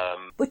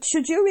 But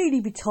should you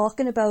really be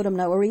talking about him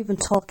now, or even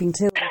talking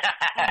to him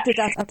after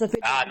that?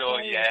 I know,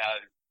 yeah.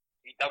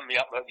 He done me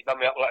up like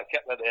a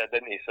kipper there,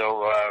 didn't he?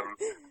 So,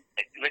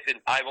 listen,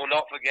 I will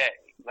not forget.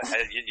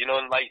 You know,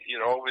 in life,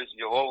 you always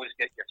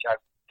get your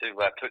chance to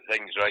put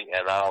things right,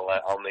 and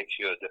I'll make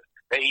sure that.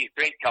 But he's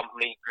great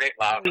company, great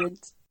laugh, and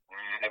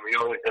we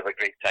always have a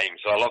great time.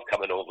 So I love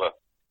coming over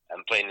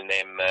and playing in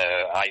them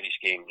Irish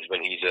games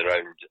when he's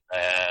around,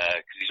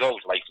 because he's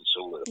always life and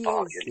soul at the park.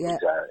 What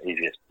he's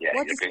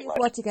a great lad.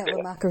 What you get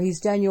with Macca, he's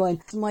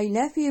genuine. My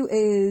nephew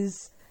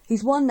he's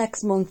He's won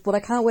next month, but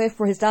I can't wait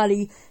for his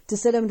daddy to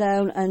sit him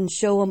down and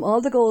show him all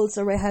the goals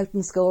that Ray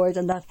Houghton scored,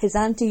 and that his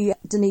auntie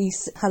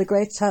Denise had a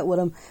great chat with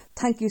him.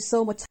 Thank you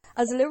so much.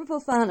 As a Liverpool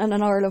fan and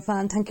an Ireland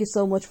fan, thank you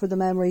so much for the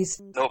memories.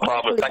 No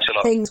problem. Thanks a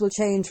lot. Things will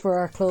change for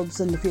our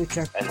clubs in the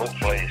future. And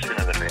hopefully